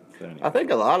anyway. I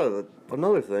think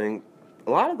another thing,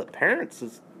 a lot of the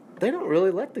parents they don't really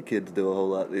let the kids do a whole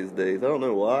lot these days. I don't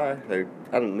know why.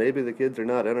 Maybe the kids are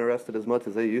not interested as much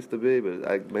as they used to be,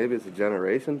 but maybe it's a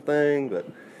generation thing. But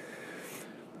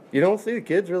You don't see the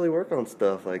kids really work on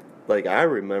stuff like I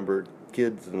remember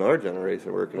kids in our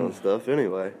generation working on stuff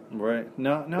anyway. Right.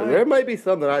 No. And there might be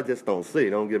some that I just don't see.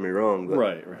 Don't get me wrong. But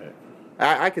Right.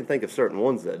 I can think of certain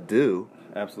ones that do.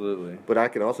 Absolutely. But I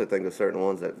can also think of certain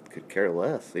ones that could care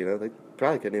less. You know, they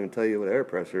probably couldn't even tell you what air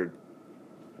pressure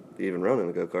even running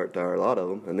a go-kart tire, a lot of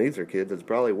them. And these are kids that's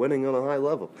probably winning on a high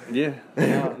level. Yeah.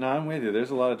 No, I'm with you.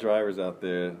 There's a lot of drivers out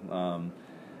there.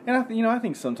 And I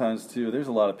think sometimes too, there's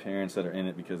a lot of parents that are in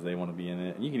it because they want to be in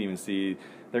it. And you can even see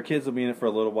their kids will be in it for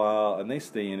a little while, and they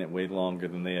stay in it way longer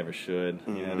than they ever should.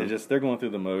 Mm-hmm. You know, they're going through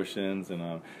the motions,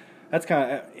 and that's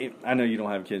kind of. I know you don't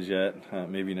have kids yet.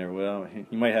 Maybe you never will.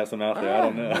 You might have some out there. I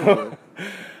don't know.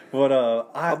 But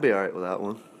I'll be all right with that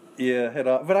one. Yeah,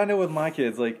 but I know with my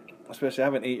kids, like, especially I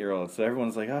have an 8-year-old, so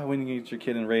everyone's like, "Oh, when you get your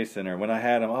kid in racing?" Or when I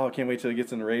had him, "Oh, I can't wait till he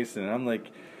gets into racing." And I'm like,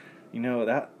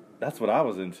 that's what I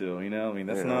was into, I mean,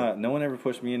 that's not, no one ever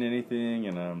pushed me into anything,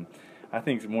 and I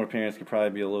think more parents could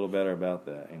probably be a little better about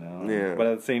that, Yeah. But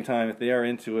at the same time, if they are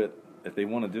into it, if they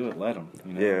want to do it, let them,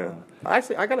 Yeah.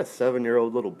 Actually, I got a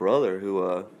 7-year-old little brother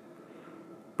who,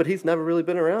 but he's never really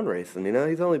been around racing,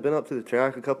 He's only been up to the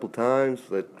track a couple times,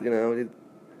 but,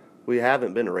 we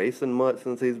haven't been racing much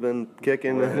since he's been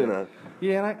kicking, Right.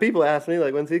 Yeah, and people ask me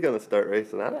like, when's he gonna start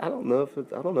racing? I don't know if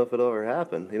it'll ever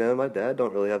happen. My dad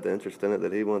don't really have the interest in it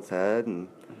that he once had, and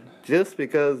just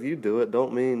because you do it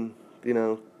don't mean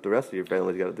the rest of your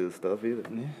family's got to do the stuff either.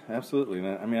 Yeah, absolutely.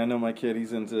 I mean, I know my kid.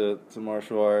 He's into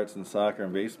martial arts and soccer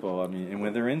and baseball. I mean, and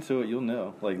when they're into it, you'll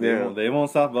know. Like they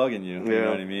won't stop bugging you. You know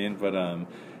what I mean? But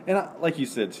like you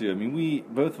said too. I mean, we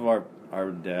both of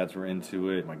our dads were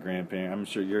into it. My grandparents. I'm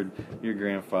sure your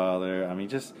grandfather. I mean,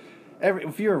 just.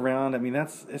 If you're around, I mean,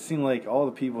 it seemed like all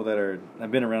the people that have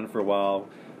been around for a while,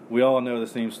 we all know the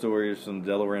same stories from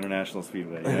Delaware International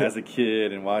Speedway. As a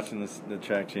kid and watching the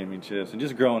track championships and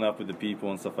just growing up with the people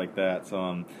and stuff like that.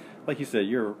 So, like you said,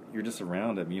 you're just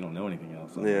around it. You don't know anything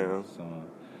else. Yeah.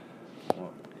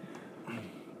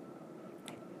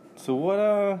 So what?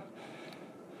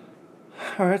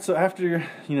 All right. So after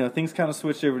things kind of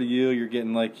switched over to you, you're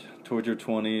getting like towards your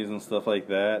 20s and stuff like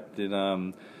that. Did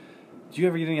you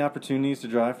ever get any opportunities to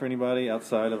drive for anybody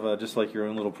outside of just like your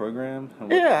own little program?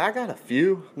 Yeah, I got a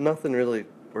few. Nothing really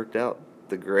worked out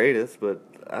the greatest, but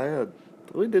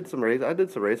we did some race. I did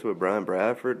some racing with Brian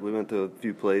Bradford. We went to a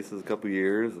few places a couple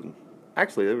years, and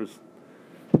actually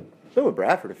been with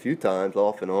Bradford a few times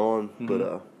off and on. Mm-hmm.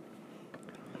 But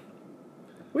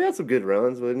we had some good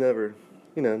runs. We never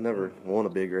won a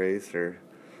big race or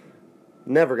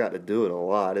never got to do it a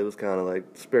lot. It was kind of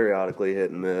like periodically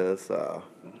hit and miss.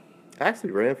 I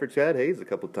actually ran for Chad Hayes a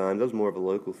couple times. That was more of a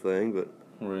local thing, but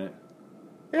right.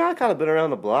 Yeah, I kind of been around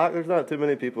the block. There's not too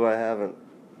many people I haven't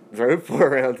drove for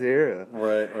around here.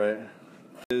 Right.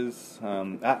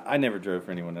 I never drove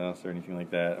for anyone else or anything like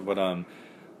that. But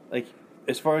like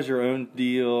as far as your own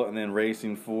deal and then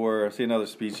racing for say another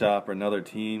speed shop or another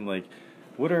team, like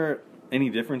what are any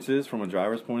differences from a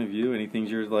driver's point of view? Any things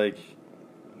you're like?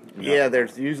 Yeah,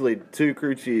 there's usually 2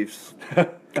 crew chiefs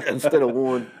instead of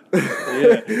 1.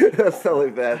 Yeah. That's the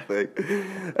only bad thing.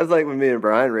 That's like when me and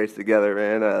Brian race together,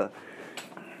 man.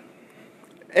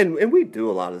 And we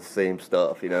do a lot of the same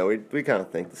stuff, We kind of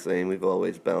think the same. We've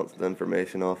always bounced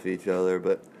information off each other,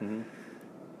 but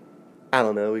I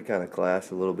don't know. We kind of clash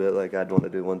a little bit. Like I'd want to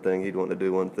do one thing, he'd want to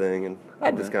do one thing, and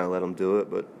I'd just kind of let him do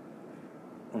it. But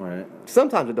right.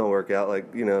 Sometimes it don't work out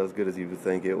like as good as you would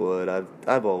think it would.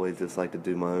 I've always just liked to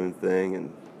do my own thing,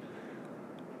 and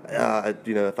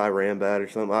if I ran bad or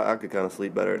something, I could kind of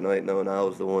sleep better at night knowing I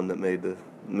was the one that made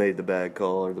the bad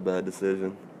call or the bad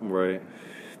decision. Right.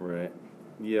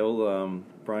 Yeah, well,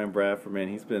 Brian Bradford,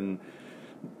 man,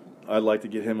 I'd like to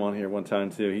get him on here one time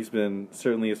too. He's been,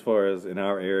 certainly as far as in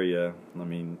our area, I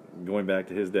mean, going back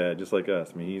to his dad, just like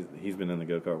us, I mean, he's been in the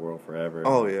go-kart world forever.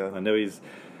 Oh, yeah. I know he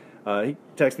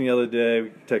texted me the other day,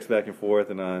 we text back and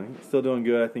forth, and he's still doing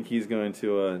good. I think he's going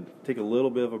to take a little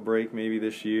bit of a break maybe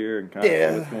this year and kind of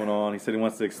see what's going on. He said he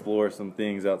wants to explore some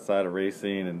things outside of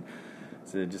racing, and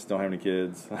said just don't have any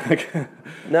kids.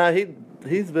 Nah,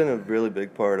 he's been a really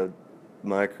big part of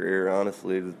my career,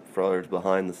 honestly, as far as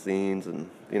behind the scenes, and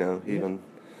he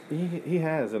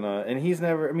has, and he's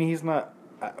never. I mean, he's not.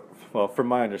 Well, from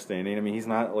my understanding, I mean, he's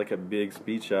not like a big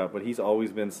speed shop, but he's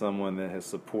always been someone that has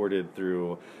supported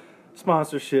through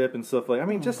sponsorship and stuff like. I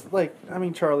mean, just like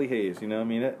Charlie Hayes, I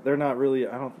mean, they're not really.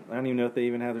 I don't even know if they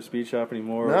even have their speed shop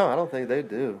anymore. No, I don't think they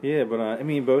do. Yeah, but I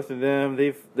mean, both of them,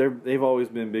 they've always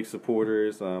been big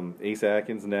supporters. Ace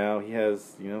Atkins now, he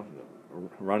has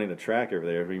running a track over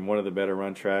there. I mean, one of the better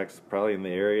run tracks probably in the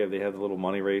area. They have the little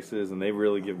money races, and they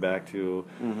really give back to.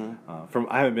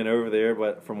 I haven't been over there,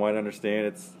 but from what I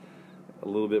understand, a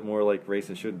little bit more like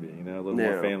racing should be, you know, a little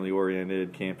Yeah. more family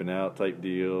oriented, camping out type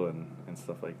deal, and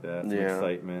stuff like that. Some Yeah.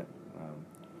 excitement.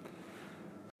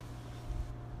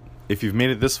 If you've made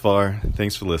it this far,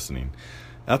 thanks for listening.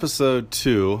 Episode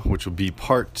 2, which will be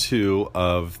part 2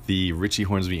 of the Richie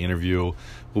Hornsby interview,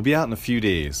 will be out in a few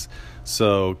days.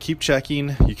 So keep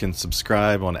checking. You can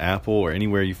subscribe on Apple or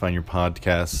anywhere you find your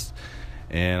podcasts.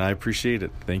 And I appreciate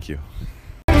it. Thank you.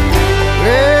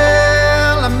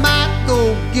 Well, I might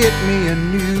go get me a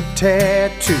new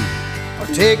tattoo, or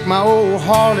take my old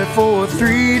Harley for a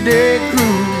 3-day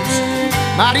cruise.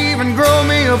 Might even grow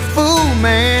me a Fu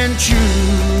Manchu.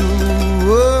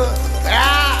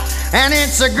 And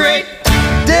it's a great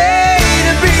day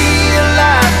to be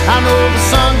alive. I know the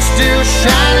sun's still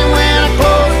shining when I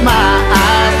close my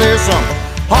eyes. There's some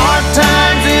hard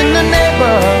times in the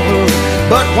neighborhood,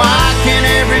 but why can't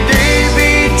every day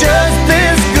be just